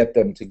just get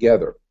them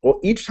together? Well,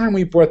 each time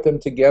we brought them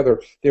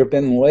together, there have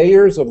been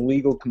layers of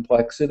legal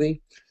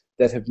complexity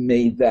that have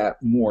made that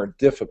more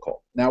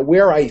difficult. Now,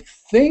 where I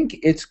think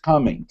it's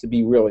coming, to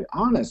be really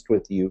honest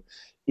with you,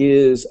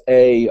 is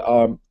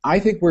I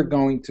think we're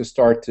going to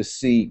start to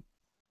see,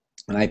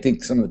 and I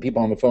think some of the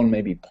people on the phone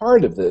may be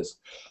part of this,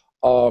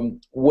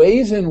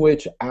 ways in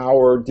which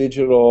our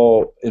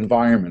digital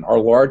environment, our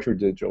larger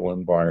digital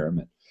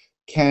environment,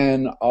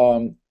 can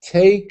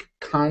take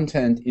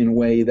content in a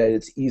way that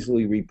it's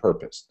easily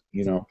repurposed.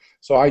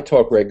 So I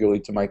talk regularly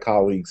to my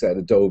colleagues at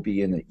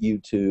Adobe and at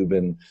YouTube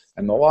and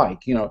the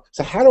like.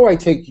 So how do I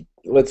take,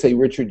 let's say,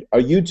 Richard, a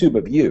YouTube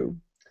of you,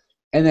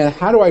 and then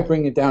how do I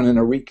bring it down in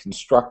a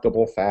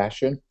reconstructible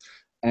fashion?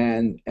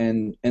 And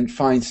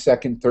find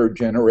second, third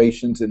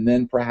generations, and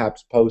then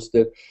perhaps post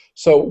it.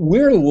 So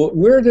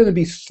we're going to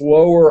be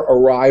slower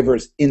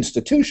arrivers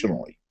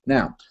institutionally.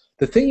 Now,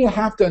 the thing you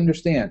have to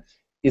understand,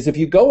 is if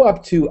you go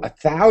up to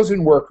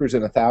 1,000 workers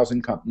in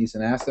 1,000 companies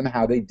and ask them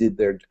how did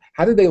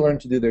they learn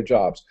to do their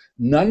jobs,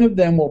 none of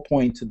them will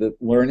point to the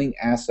learning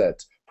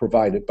assets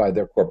provided by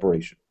their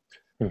corporation.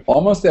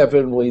 Almost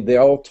inevitably,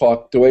 they'll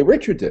talk the way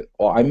Richard did.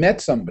 Well, I met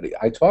somebody,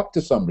 I talked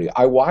to somebody,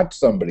 I watched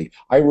somebody,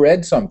 I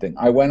read something,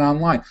 I went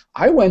online.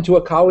 I went to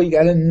a colleague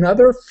at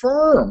another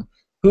firm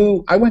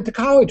who I went to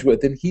college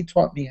with, and he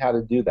taught me how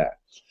to do that.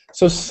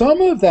 So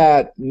some of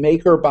that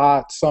maker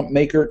bot, some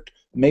maker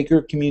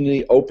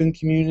community, open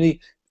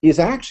community, is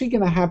actually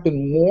going to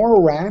happen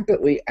more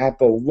rapidly at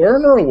the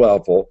learner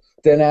level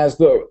than at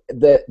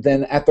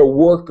the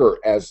worker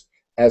as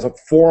a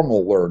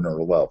formal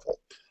learner level.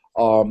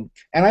 And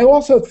I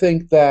also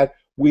think that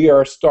we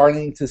are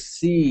starting to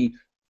see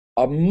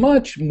a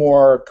much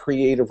more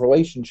creative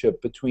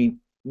relationship between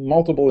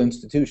multiple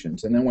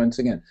institutions. And then once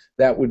again,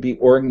 that would be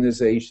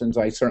organizations.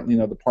 I certainly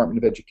know the Department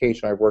of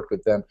Education. I've worked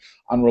with them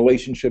on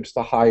relationships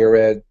to higher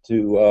ed,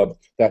 to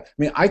that. I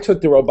mean, I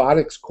took the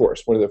robotics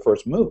course, one of the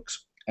first MOOCs.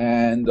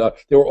 And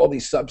there were all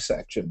these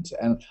subsections,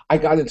 and I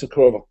got into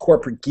sort of a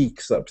corporate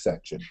geek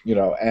subsection, you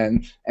know,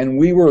 and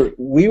we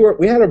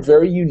had a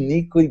very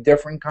uniquely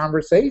different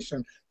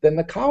conversation than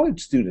the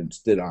college students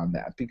did on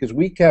that, because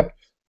we kept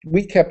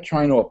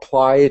trying to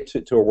apply it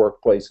to a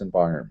workplace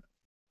environment.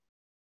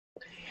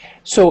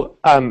 So,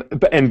 and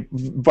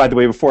by the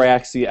way, before I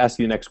actually ask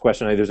you the next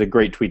question, there's a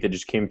great tweet that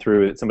just came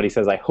through that somebody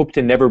says, "I hope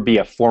to never be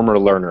a former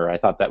learner." I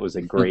thought that was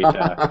a great,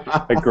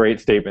 a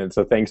great statement.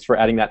 So thanks for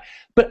adding that.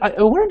 But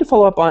I wanted to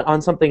follow up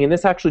on something, and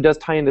this actually does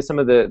tie into some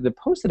of the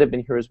posts that have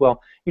been here as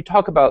well. You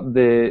talk about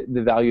the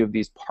value of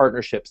these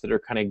partnerships that are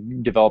kind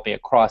of developing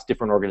across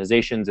different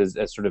organizations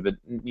as sort of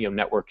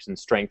networks and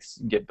strengths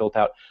get built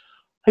out.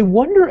 I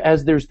wonder,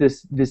 as there's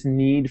this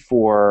need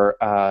for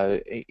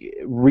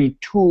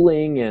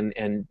retooling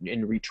and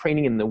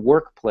retraining in the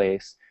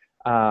workplace,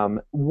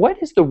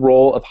 what is the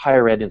role of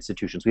higher ed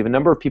institutions? We have a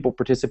number of people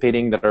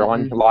participating that are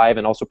on live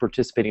and also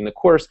participating in the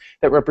course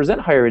that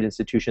represent higher ed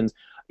institutions.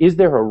 Is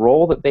there a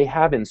role that they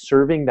have in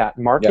serving that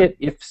market?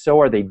 Yeah. If so,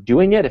 are they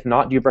doing it? If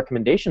not, do you have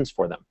recommendations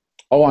for them?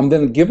 Oh, I'm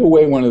going to give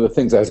away one of the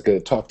things I was going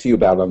to talk to you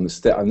about on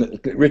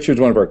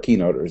Richard's one of our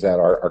keynoters at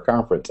our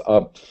conference.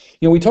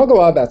 We talk a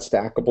lot about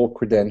stackable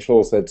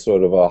credentials. That's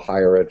sort of a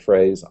higher ed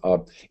phrase.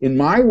 In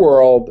my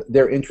world,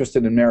 they're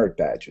interested in merit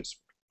badges.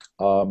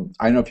 I don't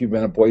know if you've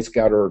been a Boy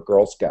Scout or a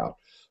Girl Scout,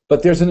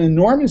 but there's an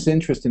enormous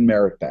interest in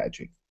merit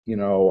badging.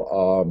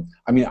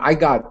 I mean, I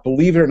got,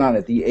 believe it or not,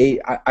 at the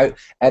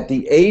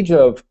age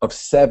of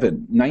 7,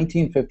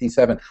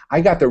 1957,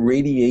 I got the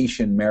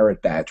radiation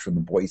merit badge from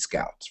the Boy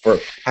Scouts for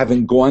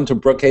having gone to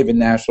Brookhaven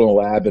National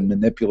Lab and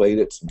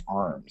manipulated some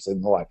arms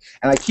and the like.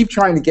 And I keep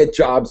trying to get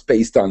jobs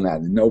based on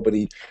that, and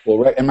nobody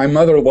will. And my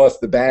mother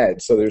lost the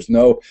badge, so there's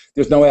no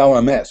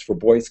LMS for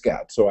Boy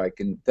Scouts, so I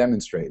can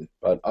demonstrate it.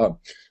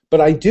 But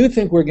I do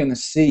think we're going to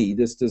see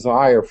this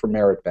desire for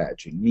merit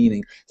badging,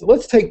 meaning, so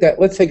let's take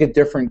a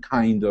different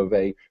kind of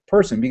a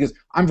person, because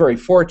I'm very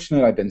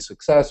fortunate, I've been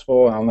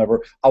successful,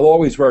 I'll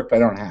always work, but I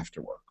don't have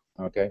to work,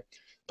 okay?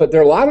 But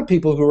there are a lot of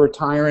people who are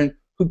retiring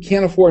who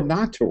can't afford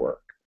not to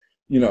work,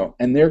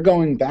 and they're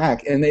going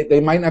back, and they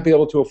might not be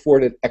able to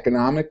afford it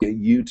economically, a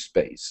huge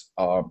space.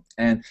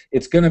 And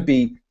it's going to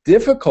be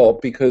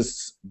difficult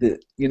because the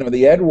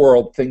ed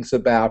world thinks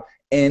about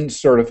end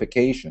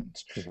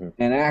certifications.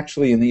 And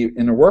actually in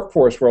the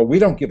workforce world, we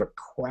don't give a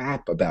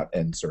crap about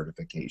end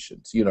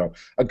certifications.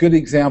 A good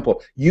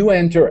example, you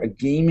enter a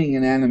gaming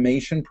and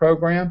animation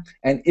program,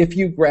 and if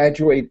you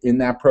graduate in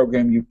that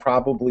program, you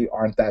probably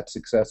aren't that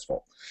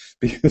successful.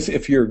 Because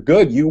if you're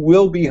good, you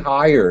will be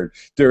hired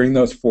during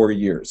those 4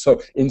 years. So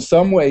in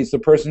some ways, the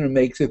person who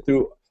makes it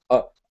through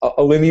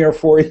a linear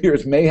 4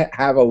 years may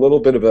have a little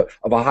bit of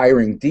a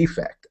hiring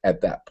defect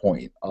at that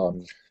point.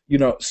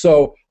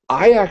 So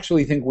I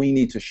actually think we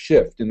need to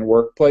shift in the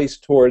workplace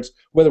towards,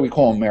 whether we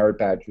call them merit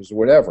badges or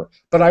whatever,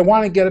 but I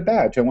want to get a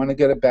badge. I want to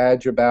get a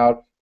badge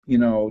about,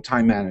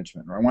 time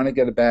management, or I want to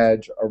get a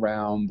badge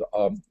around,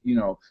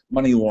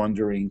 money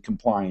laundering,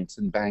 compliance,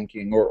 and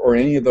banking, or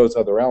any of those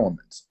other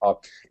elements.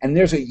 And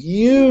there's a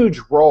huge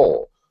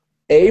role,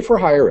 A, for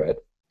higher ed,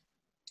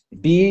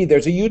 B,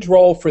 there's a huge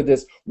role for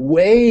this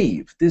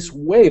wave.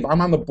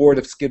 I'm on the board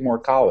of Skidmore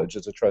College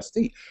as a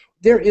trustee.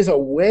 There is a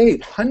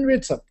wave,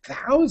 hundreds of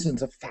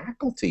thousands of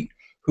faculty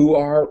who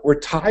are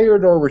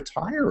retired or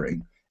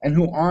retiring and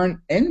who aren't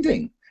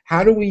ending.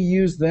 How do we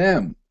use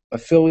them,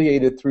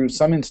 affiliated through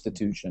some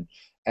institution,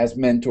 as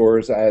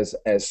mentors, as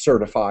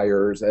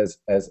certifiers,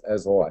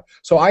 as a lot?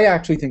 So I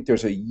actually think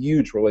there's a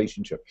huge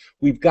relationship.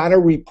 We've got to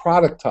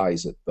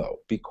reproductize it, though,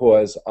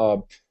 because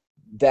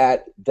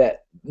that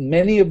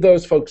many of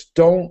those folks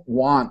don't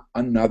want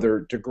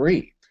another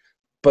degree.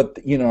 But,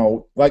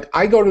 like,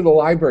 I go to the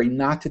library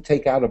not to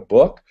take out a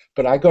book,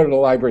 but I go to the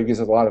library because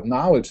there's a lot of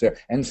knowledge there,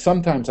 and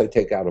sometimes I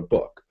take out a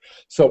book.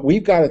 So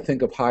we've got to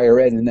think of higher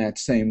ed in that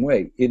same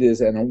way. It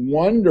is a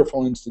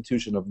wonderful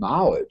institution of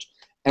knowledge,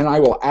 and I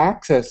will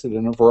access it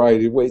in a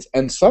variety of ways,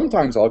 and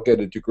sometimes I'll get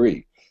a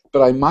degree.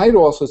 But I might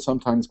also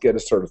sometimes get a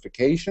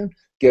certification,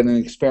 get an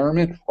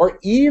experiment, or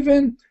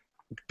even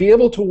be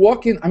able to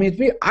walk in. I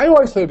mean, I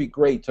always thought it'd be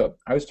great to.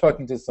 I was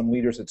talking to some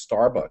leaders at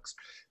Starbucks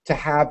to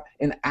have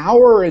an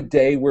hour a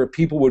day where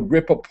people would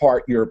rip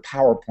apart your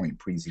PowerPoint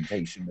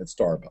presentation at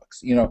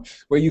Starbucks. You know,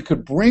 where you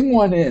could bring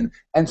one in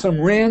and some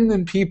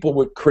random people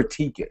would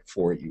critique it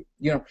for you.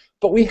 You know,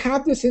 but we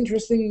have this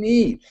interesting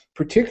need,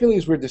 particularly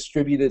as we're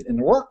distributed in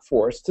the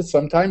workforce, to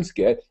sometimes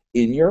get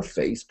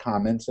in-your-face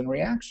comments and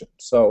reactions.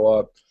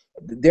 So.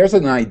 There's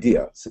an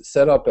idea.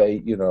 Set up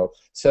a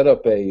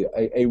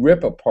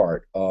rip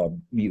apart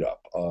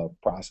meetup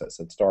process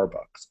at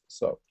Starbucks.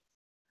 So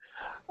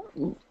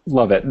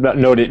love it.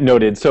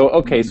 Noted. So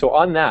okay. So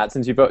on that,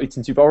 since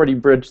you've already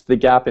bridged the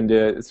gap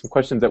into some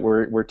questions that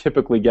we're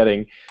typically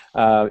getting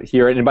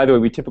here, and by the way,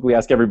 we typically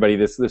ask everybody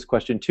this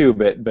question too.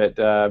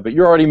 But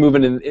you're already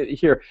moving in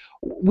here.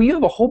 We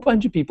have a whole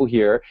bunch of people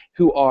here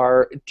who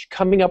are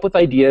coming up with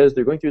ideas.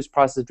 They're going through this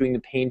process of doing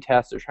the pain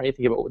test. They're trying to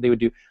think about what they would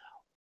do.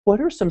 What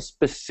are some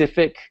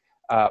specific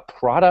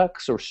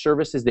products or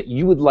services that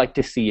you would like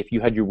to see if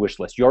you had your wish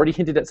list? You already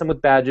hinted at some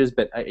with badges,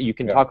 but you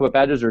can talk about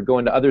badges or go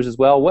into others as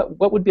well.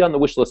 What would be on the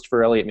wish list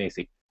for Elliott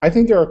Masie? I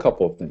think there are a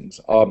couple of things.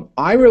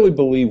 I really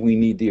believe we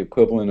need the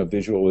equivalent of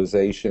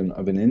visualization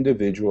of an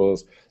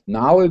individual's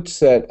knowledge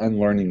set and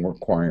learning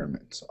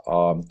requirements.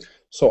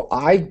 So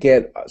I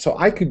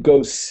could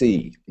go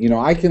see. You know,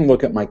 I can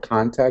look at my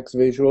contacts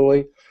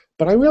visually,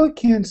 but I really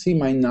can't see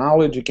my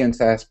knowledge against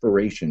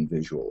aspiration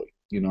visually.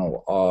 You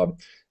know,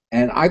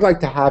 and I'd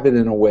like to have it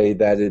in a way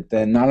that it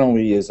then not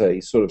only is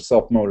a sort of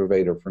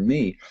self-motivator for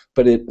me,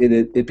 but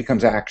it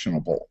becomes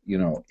actionable, you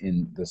know,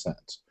 in the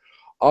sense.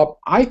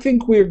 I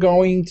think we're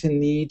going to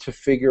need to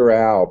figure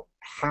out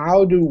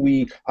how do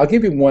we, I'll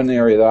give you one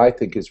area that I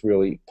think is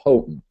really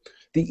potent.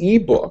 The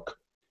ebook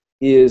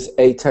is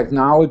a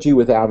technology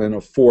without an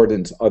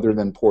affordance other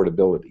than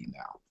portability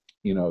now.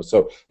 You know,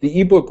 so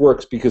the ebook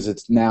works because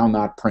it's now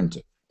not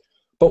printed.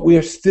 But we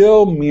are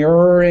still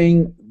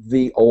mirroring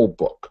the old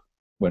book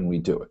when we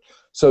do it.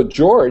 So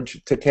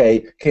George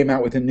Takei came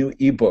out with a new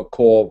ebook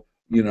called,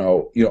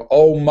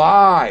 Oh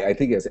My, I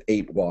think it has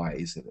 8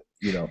 Y's in it,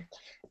 you know.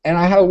 And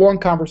I had a long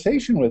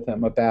conversation with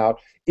him about,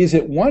 is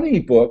it one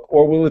ebook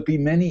or will it be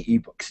many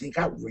ebooks? He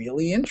got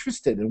really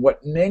interested in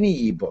what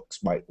many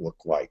ebooks might look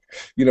like.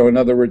 You know, in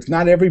other words,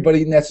 not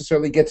everybody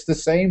necessarily gets the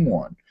same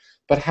one.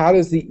 But how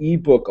does the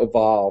ebook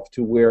evolve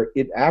to where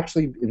it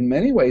actually, in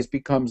many ways,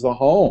 becomes the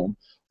home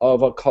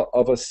of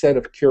a set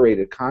of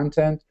curated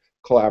content,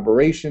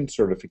 collaboration,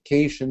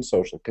 certification,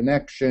 social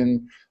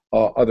connection,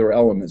 other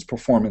elements,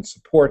 performance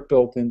support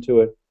built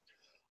into it.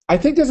 I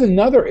think there's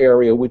another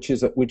area which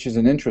is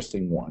an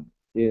interesting one,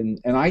 and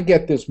I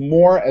get this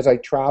more as I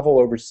travel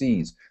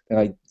overseas than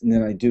I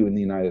do in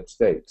the United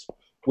States,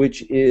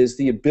 which is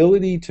the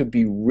ability to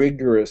be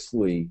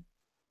rigorously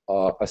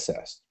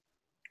assessed.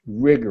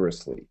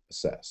 Rigorously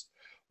assessed.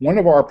 One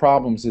of our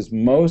problems is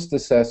most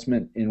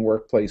assessment in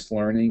workplace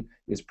learning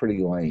is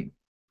pretty lame.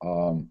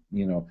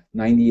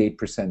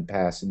 98%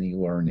 pass in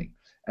e-learning,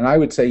 and I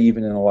would say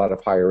even in a lot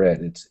of higher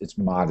ed, it's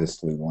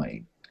modestly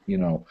lame. You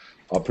know,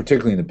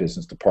 particularly in the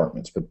business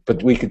departments.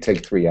 But we could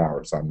take 3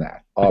 hours on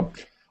that.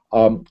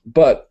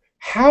 But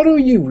how do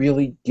you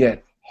really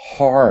get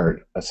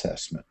hard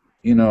assessment?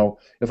 You know,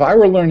 if I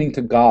were learning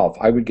to golf,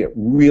 I would get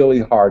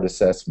really hard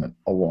assessment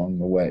along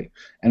the way.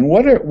 And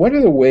what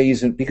are the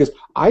ways? Because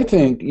I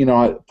think, you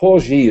know, Paul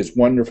G is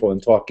wonderful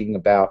in talking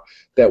about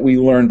that we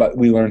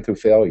learn through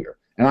failure.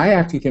 And I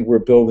actually think we're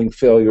building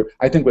failure.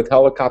 I think with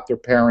helicopter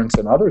parents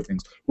and other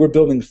things, we're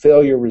building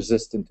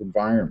failure-resistant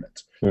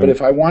environments. Mm. But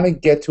if I want to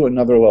get to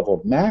another level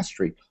of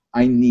mastery,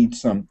 I need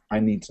some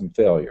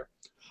failure.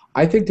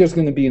 I think there's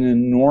going to be an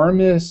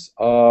enormous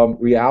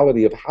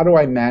reality of how do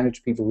I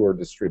manage people who are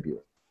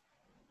distributed.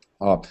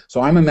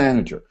 So I'm a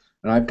manager,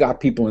 and I've got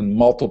people in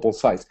multiple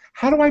sites.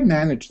 How do I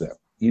manage them?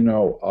 You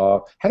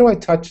know, how do I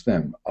touch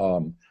them?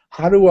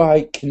 How do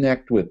I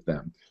connect with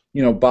them?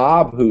 You know,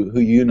 Bob,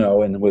 who you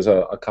know and was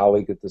a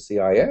colleague at the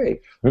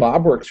CIA,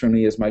 Bob works for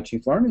me as my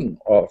chief learning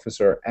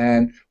officer,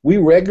 and we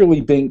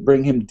regularly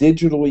bring him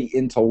digitally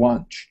into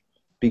lunch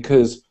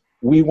because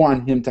we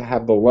want him to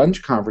have the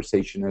lunch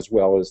conversation as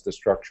well as the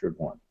structured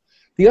one.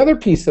 The other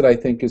piece that I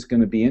think is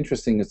going to be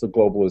interesting is the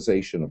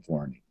globalization of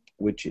learning,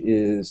 which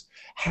is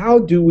how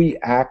do we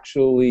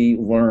actually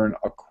learn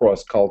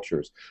across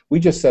cultures? We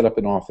just set up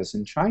an office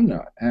in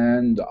China,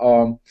 and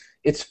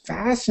it's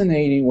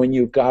fascinating when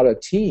you've got a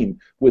team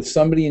with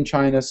somebody in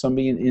China,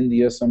 somebody in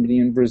India, somebody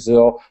in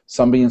Brazil,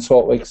 somebody in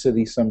Salt Lake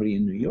City, somebody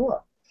in New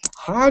York.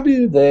 How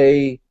do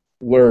they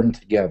learn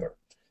together?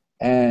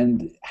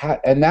 And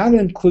that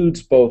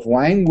includes both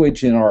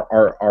language in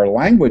our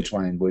language,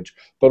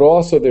 but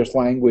also there's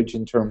language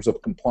in terms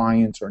of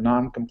compliance or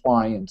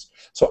non-compliance.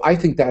 So I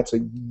think that's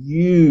a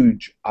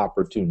huge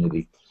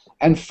opportunity.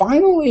 And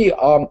finally,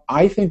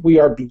 I think we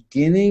are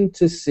beginning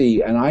to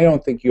see, and I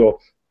don't think you'll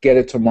get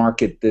it to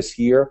market this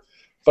year,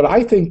 but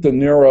I think the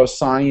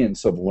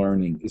neuroscience of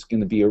learning is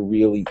going to be a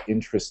really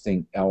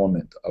interesting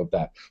element of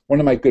that. One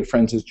of my good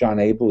friends is John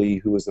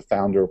Abley, who is the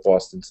founder of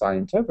Boston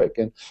Scientific,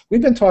 and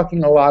we've been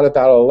talking a lot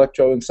about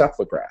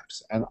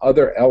electroencephalographs and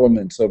other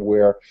elements of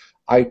where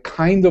I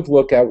kind of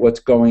look at what's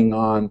going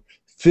on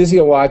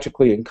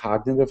physiologically and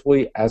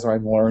cognitively as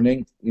I'm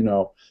learning, you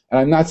know. And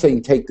I'm not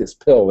saying take this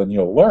pill and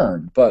you'll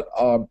learn, but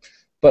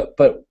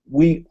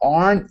we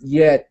aren't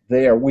yet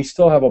there. We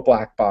still have a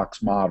black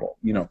box model,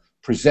 you know.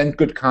 Present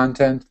good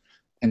content,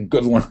 and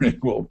good learning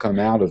will come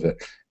out of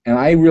it. And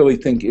I really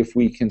think if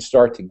we can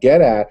start to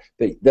get at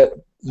that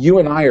you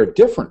and I are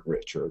different,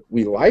 Richard.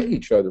 We like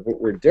each other,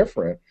 but we're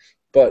different.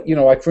 But, you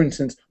know, like, for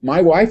instance,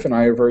 my wife and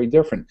I are very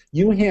different.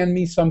 You hand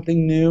me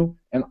something new,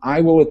 and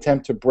I will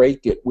attempt to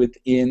break it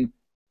within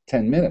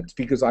 10 minutes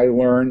because I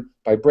learn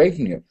by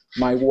breaking it.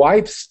 My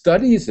wife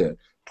studies it,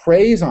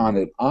 preys on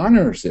it,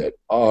 honors it,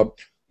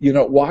 you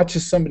know,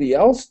 watches somebody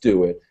else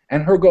do it,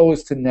 and her goal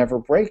is to never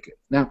break it.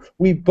 Now,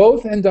 we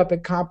both end up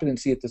at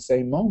competency at the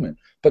same moment,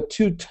 but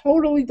two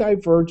totally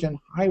divergent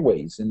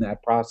highways in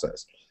that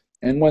process.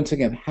 And once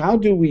again, how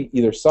do we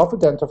either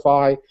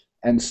self-identify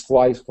and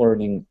slice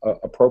learning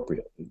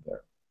appropriately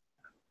there?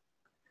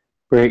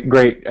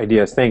 Great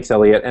ideas. Thanks,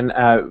 Elliott. And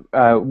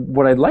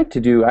what I'd like to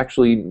do,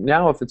 actually,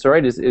 now, if it's all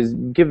right, is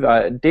give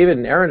David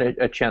and Aaron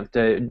a chance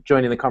to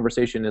join in the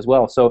conversation as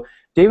well. So,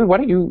 David, why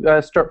don't you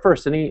start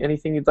first?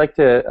 Anything you'd like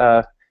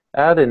to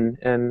add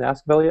and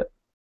ask of Elliott?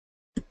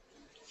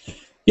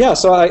 Yeah.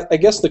 So I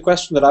guess the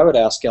question that I would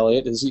ask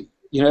Elliott is,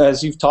 you know,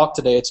 as you've talked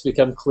today, it's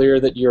become clear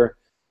that you're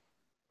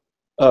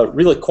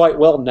really quite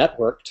well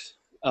networked.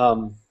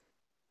 And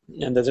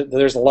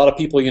there's a lot of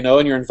people you know,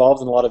 and you're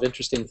involved in a lot of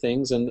interesting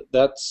things, and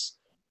that's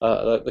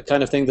the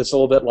kind of thing that's a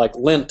little bit like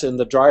lint in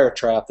the dryer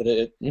trap,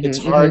 that it's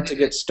hard to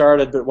get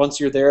started, but once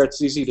you're there,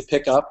 it's easy to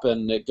pick up,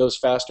 and it goes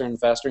faster and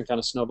faster and kind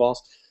of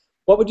snowballs.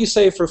 What would you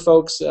say for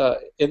folks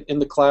in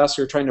the class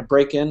who are trying to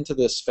break into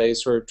this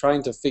space, who are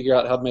trying to figure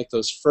out how to make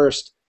those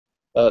first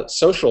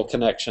social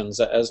connections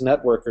as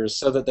networkers,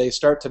 so that they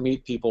start to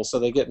meet people, so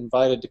they get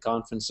invited to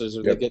conferences,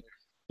 or they get,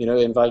 you know,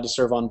 invited to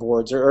serve on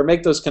boards, or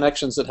make those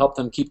connections that help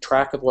them keep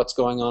track of what's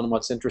going on and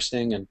what's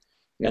interesting,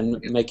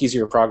 and make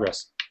easier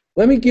progress?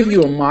 Let me give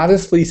you a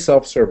modestly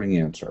self-serving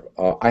answer.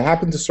 I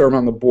happen to serve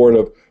on the board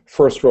of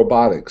First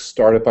Robotics,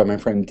 started by my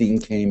friend Dean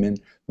Kamen,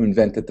 who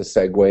invented the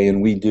Segway,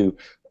 and we do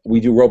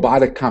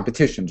robotic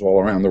competitions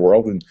all around the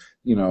world, and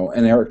you know,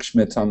 and Eric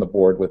Schmidt's on the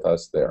board with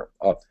us there.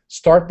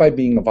 Start by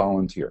being a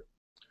volunteer.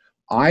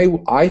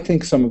 I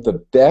think some of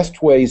the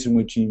best ways in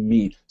which you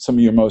meet some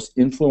of your most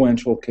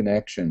influential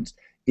connections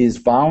is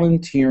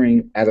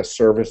volunteering at a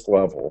service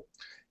level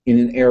in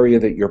an area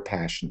that you're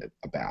passionate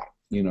about.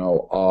 You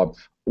know,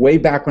 way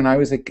back when I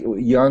was a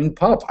young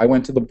pup, I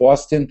went to the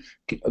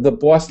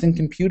Boston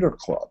Computer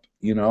Club,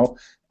 you know,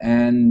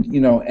 and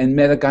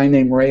met a guy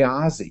named Ray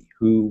Ozzie,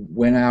 who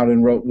went out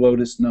and wrote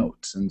Lotus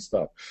Notes and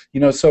stuff.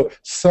 You know, so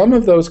some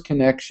of those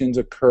connections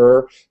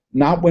occur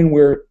not when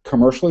we're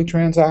commercially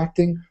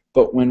transacting,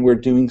 but when we're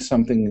doing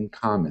something in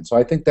common. So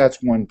I think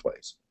that's one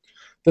place.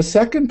 The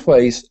second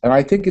place, and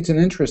I think it's an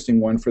interesting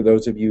one for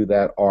those of you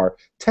that are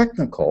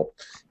technical,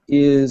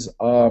 is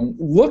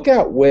look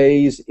at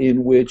ways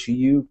in which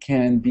you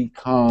can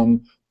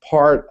become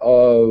part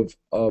of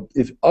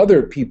if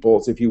other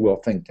people's, if you will,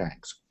 think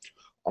tanks.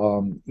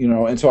 You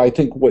know, and so I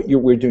think what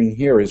we're doing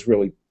here is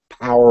really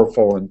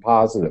powerful and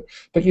positive.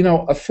 But, you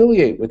know,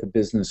 affiliate with a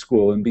business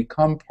school and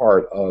become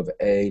part of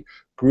a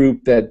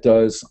group that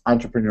does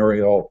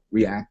entrepreneurial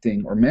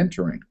reacting or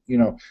mentoring, you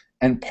know.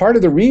 And part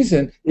of the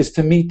reason is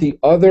to meet the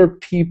other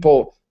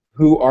people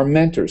who are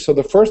mentors. So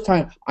the first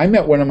time I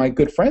met one of my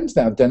good friends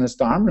now, Dennis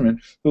Domerman,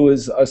 who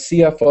is a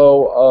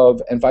CFO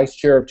of and vice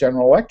chair of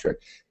General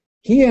Electric.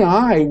 He and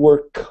I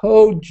were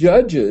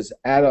co-judges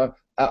at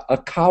a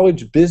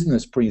college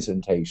business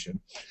presentation.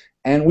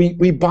 And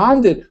we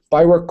bonded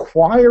by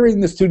requiring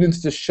the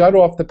students to shut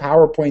off the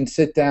PowerPoint,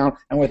 sit down,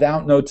 and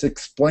without notes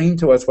explain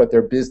to us what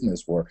their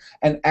business were.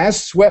 And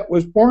as sweat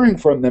was pouring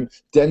from them,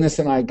 Dennis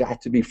and I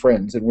got to be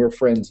friends, and we're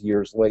friends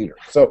years later.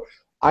 So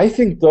I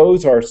think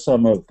those are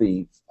some of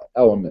the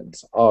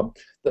elements.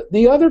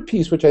 The other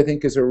piece, which I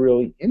think is a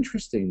really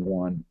interesting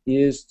one,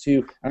 is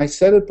to, and I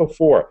said it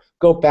before,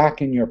 go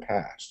back in your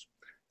past.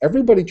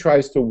 Everybody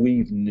tries to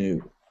weave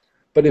new.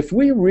 But if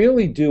we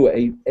really do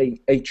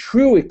a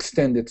true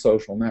extended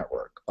social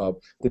network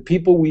of the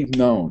people we've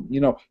known,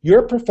 you know,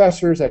 your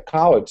professors at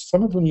college,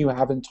 some of whom you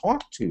haven't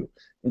talked to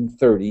in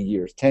 30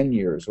 years, 10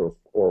 years, or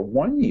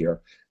 1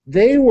 year,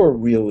 they were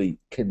really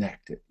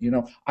connected. You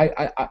know,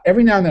 I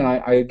every now and then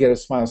I get a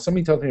smile.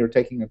 Somebody tells me they're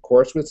taking a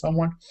course with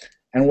someone,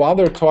 and while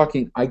they're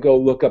talking, I go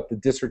look up the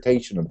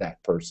dissertation of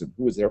that person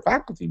who was their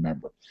faculty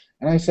member.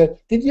 And I said,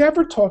 did you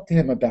ever talk to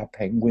him about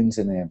penguins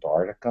in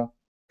Antarctica?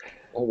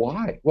 Well,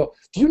 why? Well,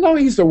 do you know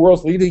he's the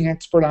world's leading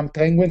expert on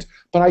penguins?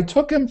 But I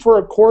took him for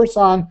a course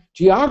on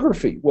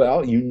geography.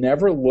 Well, you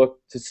never look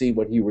to see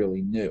what he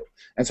really knew.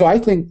 And so I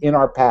think in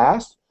our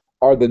past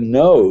are the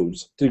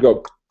no's to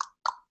go,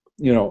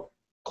 you know,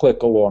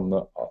 click along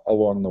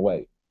the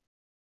way.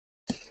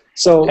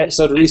 So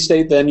to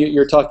restate then,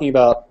 you're talking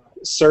about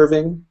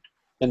serving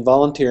and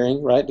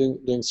volunteering, right?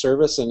 Doing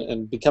service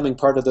and becoming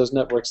part of those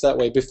networks that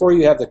way. Before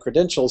you have the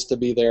credentials to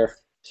be there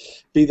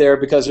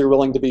because you're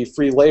willing to be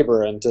free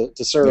labor and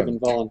to serve and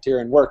volunteer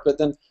and work. But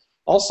then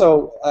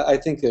Also, I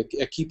think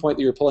a key point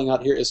that you're pulling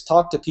out here is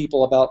talk to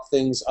people about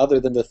things other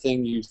than the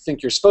thing you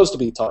think you're supposed to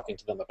be talking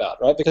to them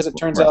about, right? Because it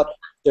turns out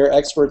they're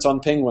experts on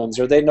penguins,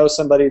 or they know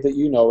somebody that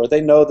you know, or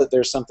they know that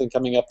there's something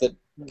coming up that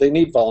they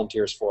need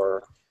volunteers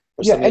for.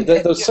 Or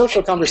something. Those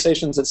social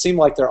conversations that seem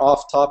like they're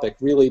off topic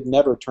really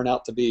never turn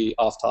out to be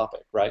off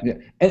topic, right? Yeah.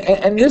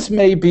 And this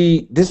may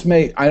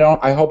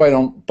I hope I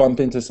don't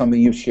bump into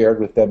something you've shared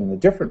with them in a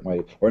different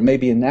way, or it may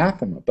be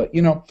anathema. But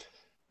you know,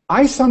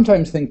 I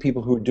sometimes think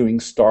people who are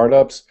doing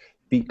startups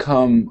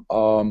become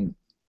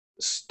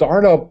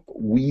startup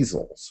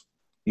weasels.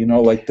 You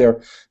know, like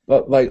they're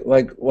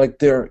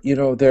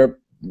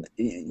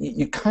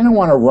you kind of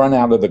want to run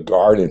out of the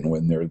garden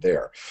when they're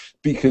there,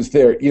 because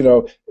they're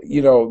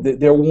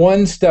they're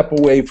one step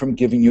away from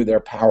giving you their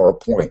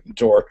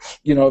PowerPoint, or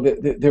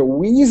they're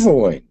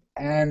weaseling.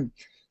 And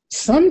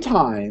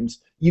sometimes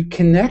you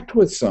connect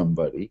with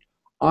somebody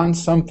on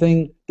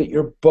something that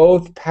you're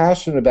both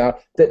passionate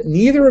about that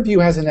neither of you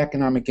has an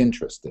economic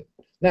interest in.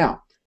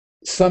 Now,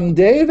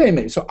 someday they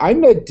may. So I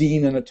met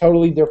Dean in a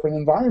totally different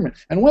environment,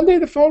 and one day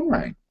the phone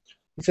rang.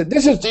 He said,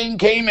 "This is Dean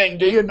Kamen.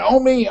 Do you know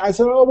me?" I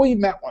said, "Oh, we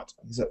met once."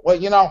 He said,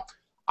 "Well,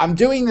 I'm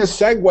doing this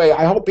Segway.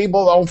 I hope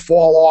people don't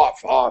fall off.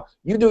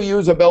 You do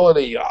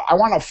usability. I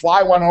want to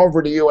fly one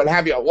over to you and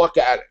have you look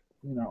at it."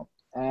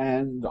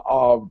 And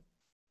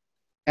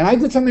I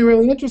did something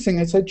really interesting.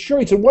 I said, "Sure."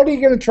 He said, "What are you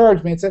going to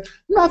charge me?" I said,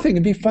 "Nothing.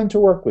 It'd be fun to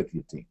work with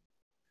you, Dean."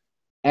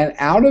 And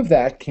out of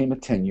that came a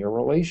 10-year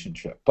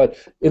relationship. But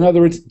in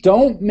other words,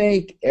 don't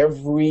make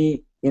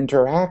every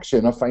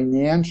interaction a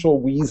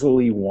financial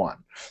weaselly one.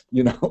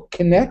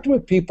 Connect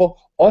with people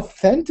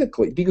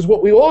authentically, because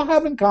what we all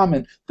have in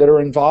common that are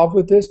involved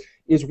with this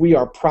is we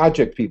are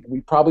project people.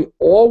 We probably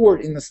all were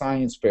in the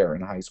science fair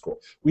in high school.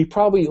 We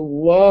probably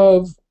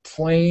love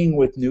playing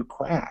with new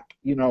crap.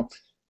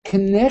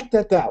 Connect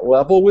at that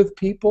level with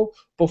people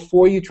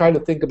before you try to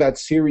think about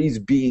Series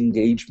B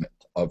engagement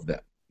of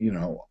them.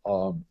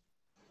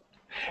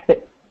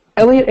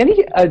 Elliott,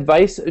 any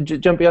advice,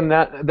 jumping on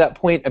that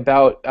point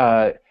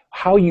about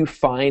how you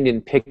find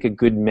and pick a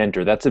good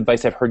mentor? That's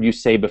advice I've heard you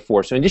say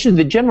before. So in addition to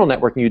the general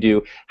networking you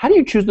do, how do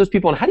you choose those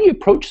people, and how do you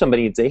approach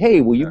somebody and say,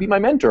 "Hey, will you be my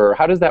mentor?" Or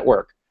how does that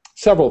work?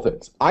 Several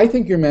things. I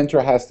think your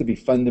mentor has to be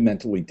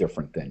fundamentally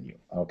different than you,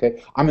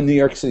 okay? I'm a New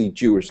York City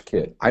Jewish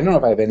kid. I don't know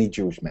if I have any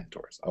Jewish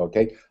mentors,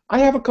 okay? I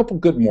have a couple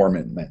good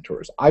Mormon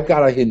mentors. I've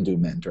got a Hindu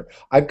mentor.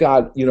 I've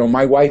got,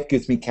 my wife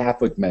gives me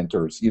Catholic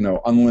mentors,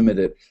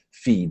 unlimited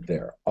feed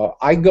there.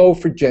 I go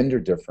for gender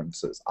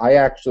differences. I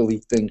actually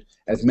think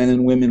as men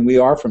and women, we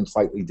are from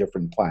slightly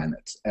different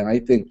planets. And I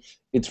think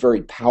it's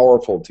very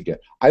powerful to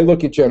get. I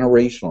look at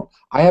generational.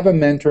 I have a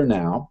mentor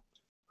now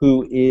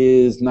who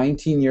is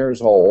 19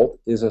 years old,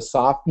 is a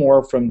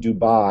sophomore from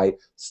Dubai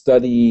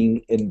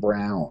studying in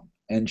Brown.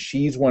 And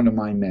she's one of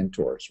my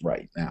mentors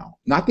right now.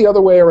 Not the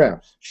other way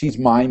around. She's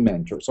my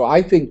mentor. So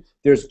I think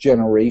there's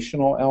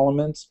generational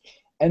elements.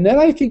 And then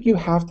I think you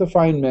have to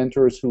find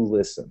mentors who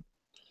listen.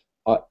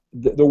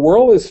 The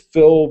world is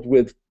filled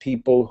with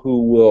people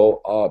who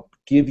will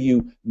give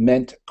you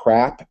ment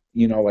crap.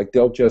 Like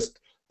they'll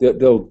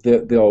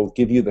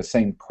give you the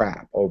same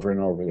crap over and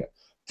over again.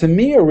 To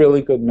me, a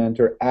really good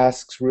mentor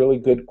asks really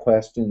good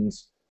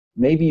questions,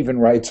 maybe even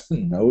writes a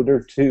note or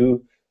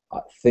two,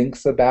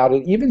 thinks about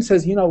it, even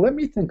says, let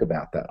me think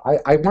about that.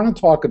 I want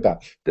to talk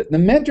about it. The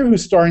mentor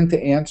who's starting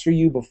to answer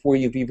you before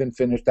you've even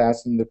finished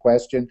asking the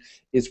question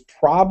is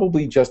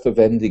probably just a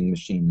vending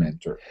machine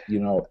mentor,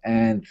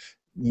 and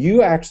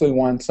you actually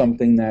want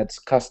something that's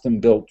custom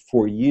built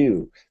for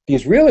you,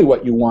 because really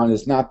what you want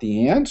is not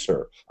the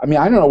answer. I mean,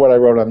 I don't know what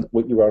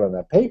you wrote on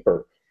that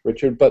paper,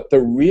 Richard, but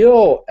the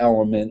real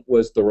element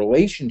was the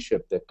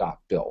relationship that got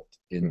built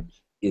in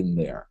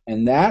there.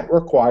 And that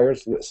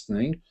requires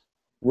listening,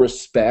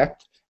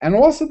 respect, and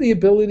also the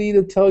ability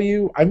to tell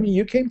you, I mean,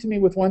 you came to me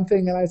with one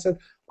thing and I said,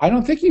 I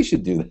don't think you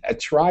should do that.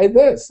 Try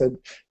this. And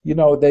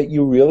that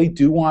you really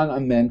do want a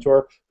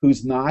mentor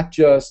who's not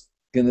just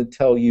going to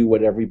tell you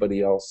what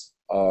everybody else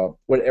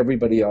will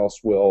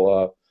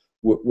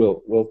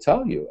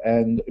tell you.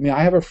 And I mean,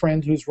 I have a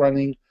friend who's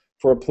running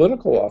for a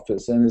political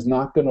office and is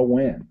not going to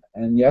win.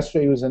 And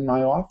yesterday he was in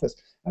my office,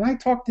 and I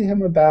talked to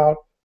him about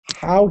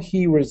how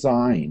he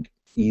resigned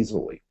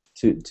easily.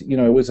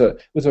 It was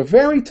a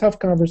very tough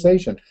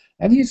conversation.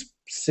 And he's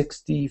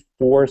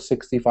 64,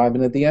 65,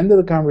 and at the end of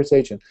the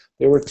conversation,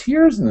 there were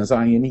tears in his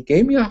eye, and he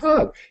gave me a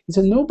hug. He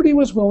said, nobody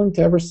was willing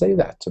to ever say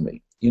that to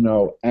me,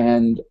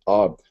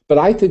 but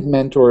I think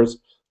mentors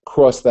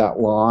cross that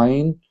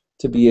line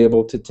to be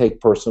able to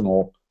take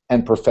personal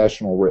and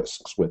professional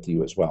risks with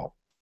you as well.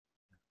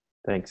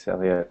 Thanks,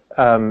 Elliott.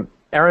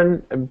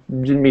 Aaron, I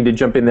didn't mean to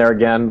jump in there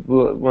again.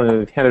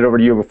 We'll hand it over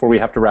to you before we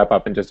have to wrap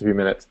up in just a few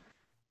minutes.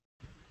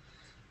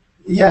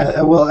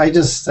 Yeah, well, I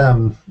just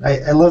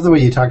I love the way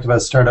you talked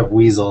about startup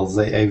weasels.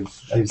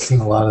 I've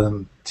seen a lot of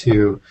them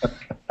too.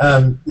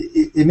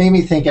 It made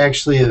me think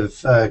actually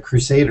of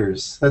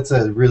crusaders. That's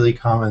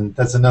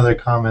another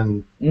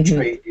common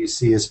trait you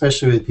see,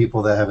 especially with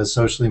people that have a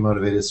socially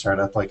motivated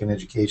startup like an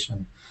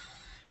education.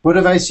 What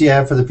advice do you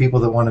have for the people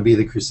that want to be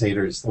the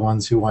crusaders, the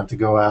ones who want to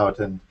go out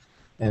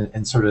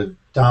and sort of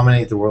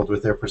dominate the world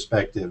with their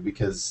perspective?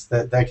 Because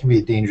that can be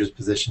a dangerous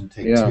position to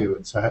take Yeah. too.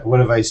 And so what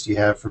advice do you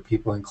have for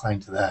people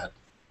inclined to that?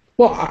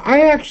 Well,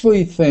 I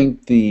actually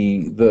think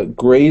the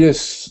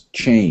greatest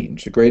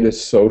change, the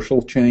greatest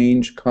social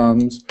change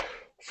comes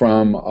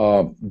from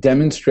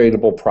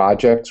demonstratable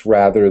projects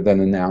rather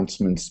than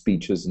announcements,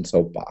 speeches, and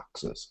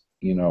soapboxes.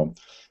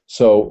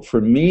 So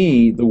for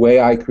me, the way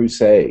I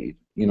crusade,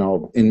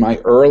 in my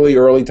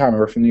early time, I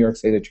worked for the New York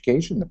State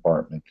Education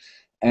Department,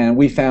 and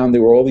we found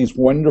there were all these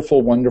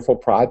wonderful, wonderful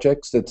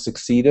projects that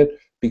succeeded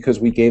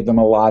because we gave them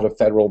a lot of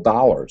federal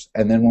dollars.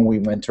 And then when we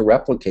went to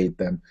replicate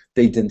them,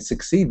 they didn't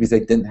succeed because they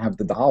didn't have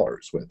the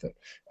dollars with it.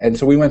 And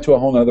so we went to a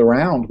whole other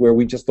round where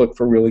we just looked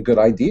for really good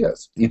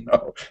ideas,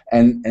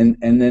 and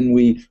then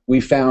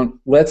we found,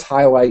 let's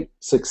highlight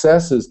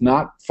successes,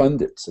 not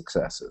funded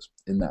successes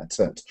in that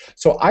sense.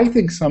 So I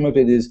think some of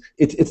it is,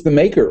 it's the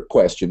maker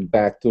question,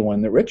 back to the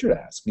one that Richard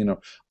asked.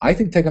 I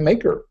think take a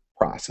maker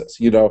process,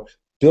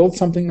 build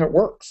something that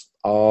works.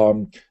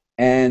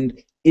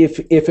 And if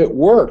it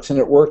works, and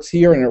it works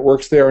here, and it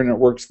works there, and it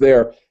works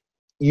there,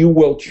 you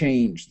will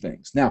change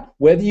things. Now,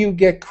 whether you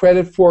get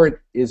credit for it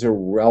is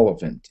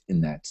irrelevant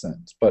in that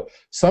sense. But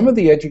some of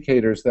the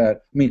educators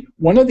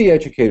one of the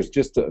educators,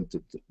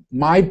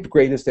 my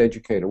greatest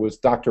educator was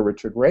Dr.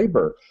 Richard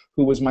Rayberg,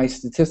 who was my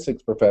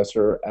statistics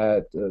professor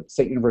at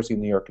State University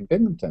of New York in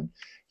Binghamton.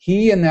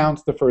 He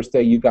announced the first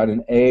day you got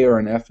an A or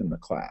an F in the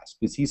class,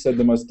 because he said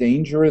the most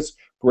dangerous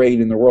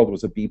grade in the world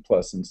was a B+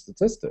 in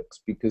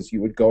statistics, because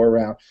you would go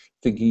around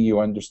thinking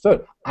you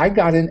understood. I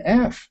got an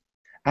F.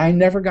 I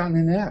never gotten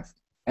an F,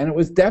 and it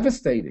was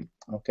devastating.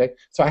 Okay,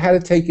 so I had to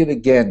take it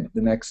again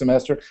the next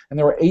semester, and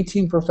there were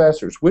 18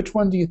 professors. Which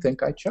one do you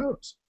think I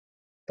chose?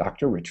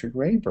 Dr. Richard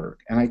Rayberg,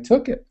 and I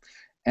took it.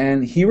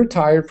 And he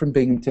retired from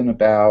Binghamton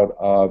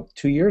about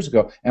 2 years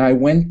ago, and I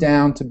went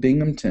down to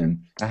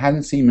Binghamton. I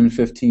hadn't seen him in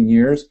 15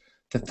 years,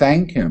 to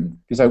thank him,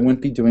 because I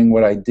wouldn't be doing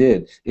what I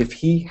did if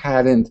he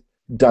hadn't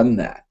done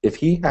that, if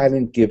he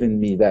hadn't given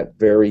me that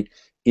very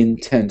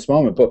intense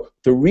moment. But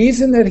the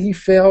reason that he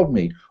failed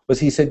me was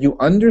he said, you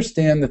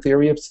understand the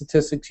theory of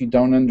statistics, you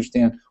don't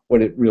understand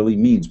what it really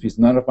means, because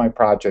none of my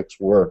projects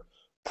were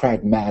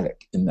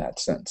pragmatic in that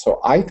sense. So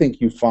I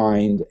think you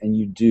find and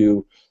you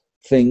do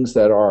things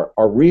that are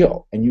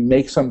real, and you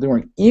make something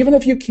work. Even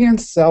if you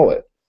can't sell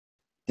it,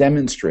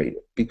 demonstrate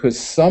it, because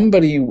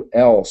somebody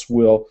else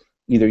will,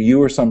 either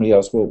you or somebody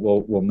else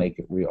will make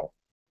it real.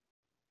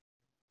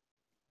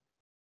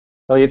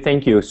 Elliott,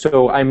 thank you.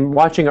 So I'm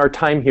watching our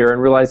time here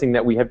and realizing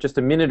that we have just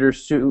a minute or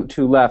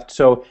two left.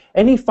 So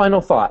any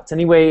final thoughts?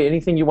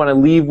 Anything you want to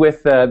leave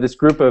with this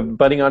group of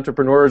budding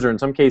entrepreneurs, or in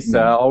some case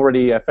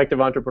already effective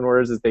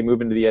entrepreneurs as they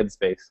move into the ed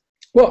space?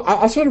 Well,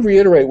 I'll sort of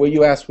reiterate what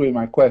you asked me in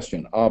my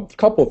question. A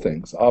couple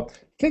things.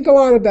 Think a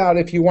lot about,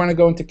 if you want to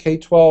go into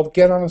K-12,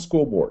 get on a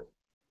school board.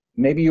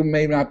 Maybe you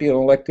may not be an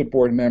elected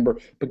board member,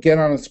 but get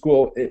on a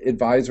school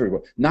advisory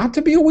board. Not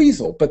to be a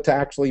weasel, but to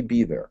actually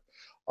be there.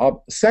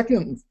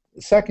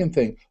 Second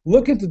thing,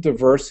 look at the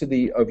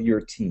diversity of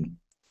your team.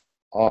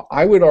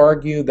 I would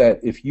argue that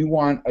if you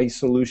want a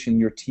solution,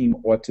 your team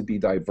ought to be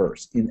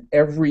diverse in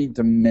every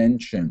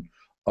dimension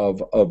of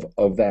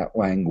that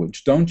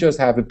language. Don't just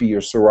have it be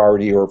your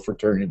sorority or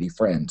fraternity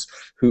friends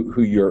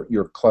who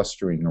you're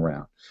clustering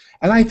around.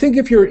 And I think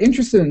if you're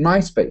interested in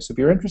my space, if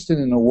you're interested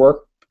in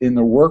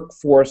the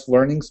workforce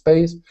learning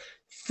space,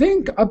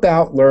 think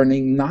about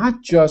learning,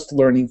 not just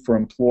learning for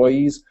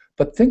employees,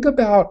 but think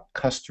about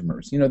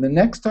customers. The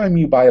next time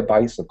you buy a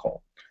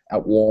bicycle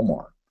at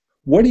Walmart,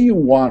 what do you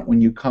want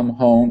when you come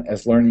home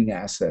as learning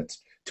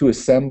assets to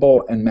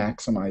assemble and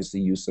maximize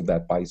the use of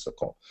that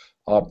bicycle?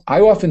 I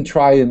often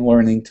try in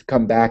learning to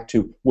come back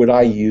to, would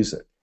I use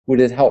it?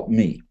 Would it help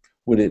me?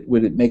 Would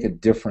it make a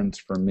difference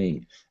for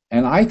me?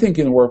 And I think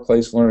in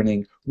workplace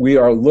learning, we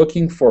are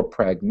looking for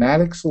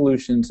pragmatic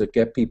solutions that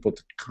get people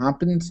to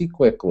competency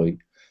quickly,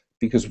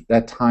 because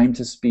that time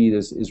to speed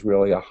is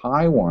really a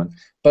high one.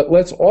 But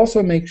let's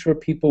also make sure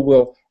people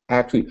will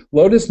actually,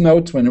 Lotus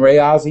Notes, when Ray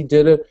Ozzie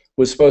did it,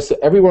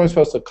 everyone was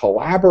supposed to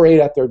collaborate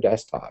at their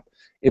desktop.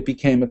 It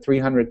became a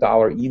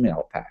 $300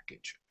 email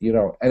package,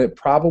 and it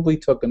probably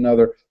took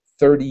another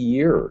 30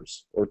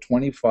 years or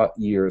 25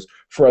 years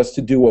for us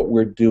to do what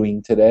we're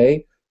doing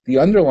today. The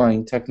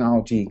underlying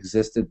technology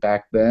existed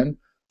back then,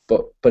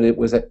 but it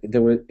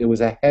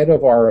was ahead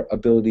of our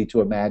ability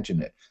to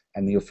imagine it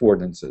and the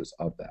affordances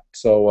of that.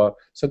 So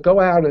go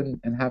out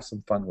and have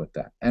some fun with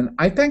that. And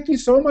I thank you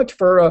so much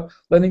for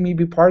letting me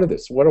be part of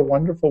this. What a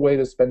wonderful way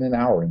to spend an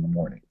hour in the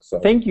morning. So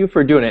thank you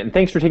for doing it, and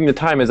thanks for taking the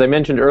time. As I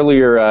mentioned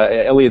earlier,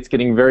 Elliott's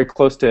getting very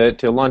close to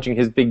launching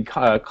his big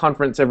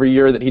conference every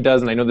year that he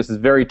does, and I know this is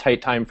very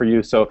tight time for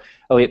you. So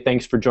Elliott,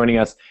 thanks for joining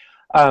us.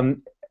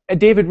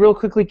 David, real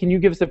quickly, can you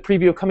give us a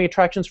preview of coming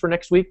attractions for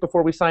next week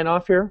before we sign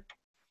off here?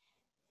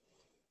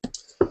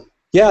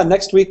 Yeah,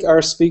 next week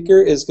our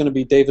speaker is going to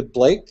be David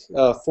Blake,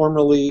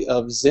 formerly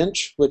of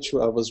Zinch, which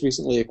was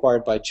recently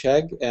acquired by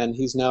Chegg, and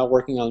he's now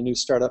working on a new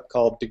startup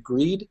called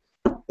Degreed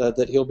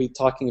that he'll be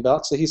talking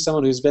about. So he's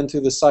someone who's been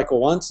through this cycle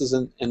once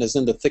and is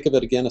in the thick of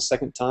it again a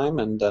second time,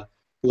 and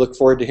we look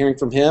forward to hearing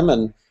from him.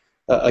 And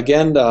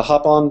again,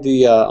 hop on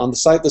the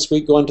site this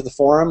week, go into the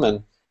forum,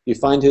 and you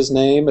find his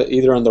name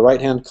either on the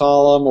right-hand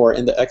column or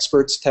in the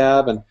Experts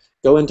tab, and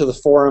go into the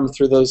forum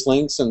through those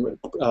links and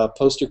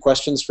post your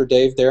questions for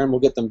Dave there, and we'll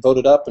get them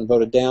voted up and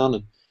voted down,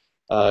 and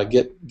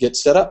get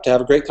set up to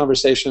have a great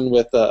conversation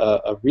with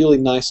a really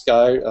nice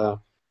guy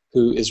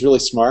who is really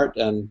smart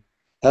and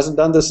hasn't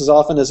done this as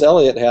often as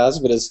Elliott has,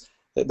 but is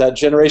that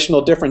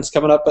generational difference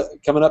coming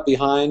up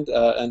behind,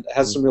 and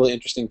has some really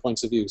interesting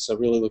points of view. So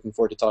really looking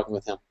forward to talking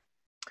with him.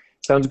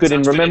 Sounds good.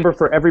 And remember,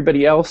 for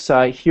everybody else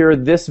here,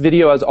 this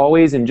video, as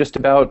always, in just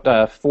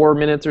about 4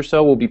 minutes or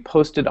so, will be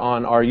posted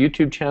on our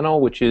YouTube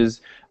channel, which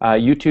is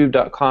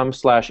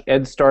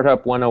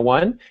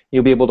youtube.com/EdStartup101.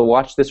 You'll be able to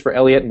watch this for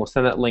Elliott, and we'll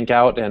send that link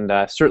out. And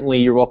certainly,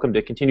 you're welcome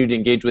to continue to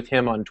engage with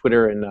him on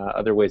Twitter and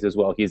other ways as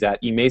well. He's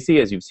at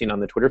Masie, as you've seen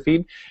on the Twitter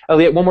feed.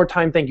 Elliott, one more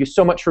time, thank you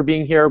so much for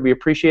being here. We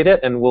appreciate it,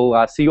 and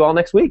we'll see you all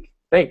next week.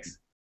 Thanks.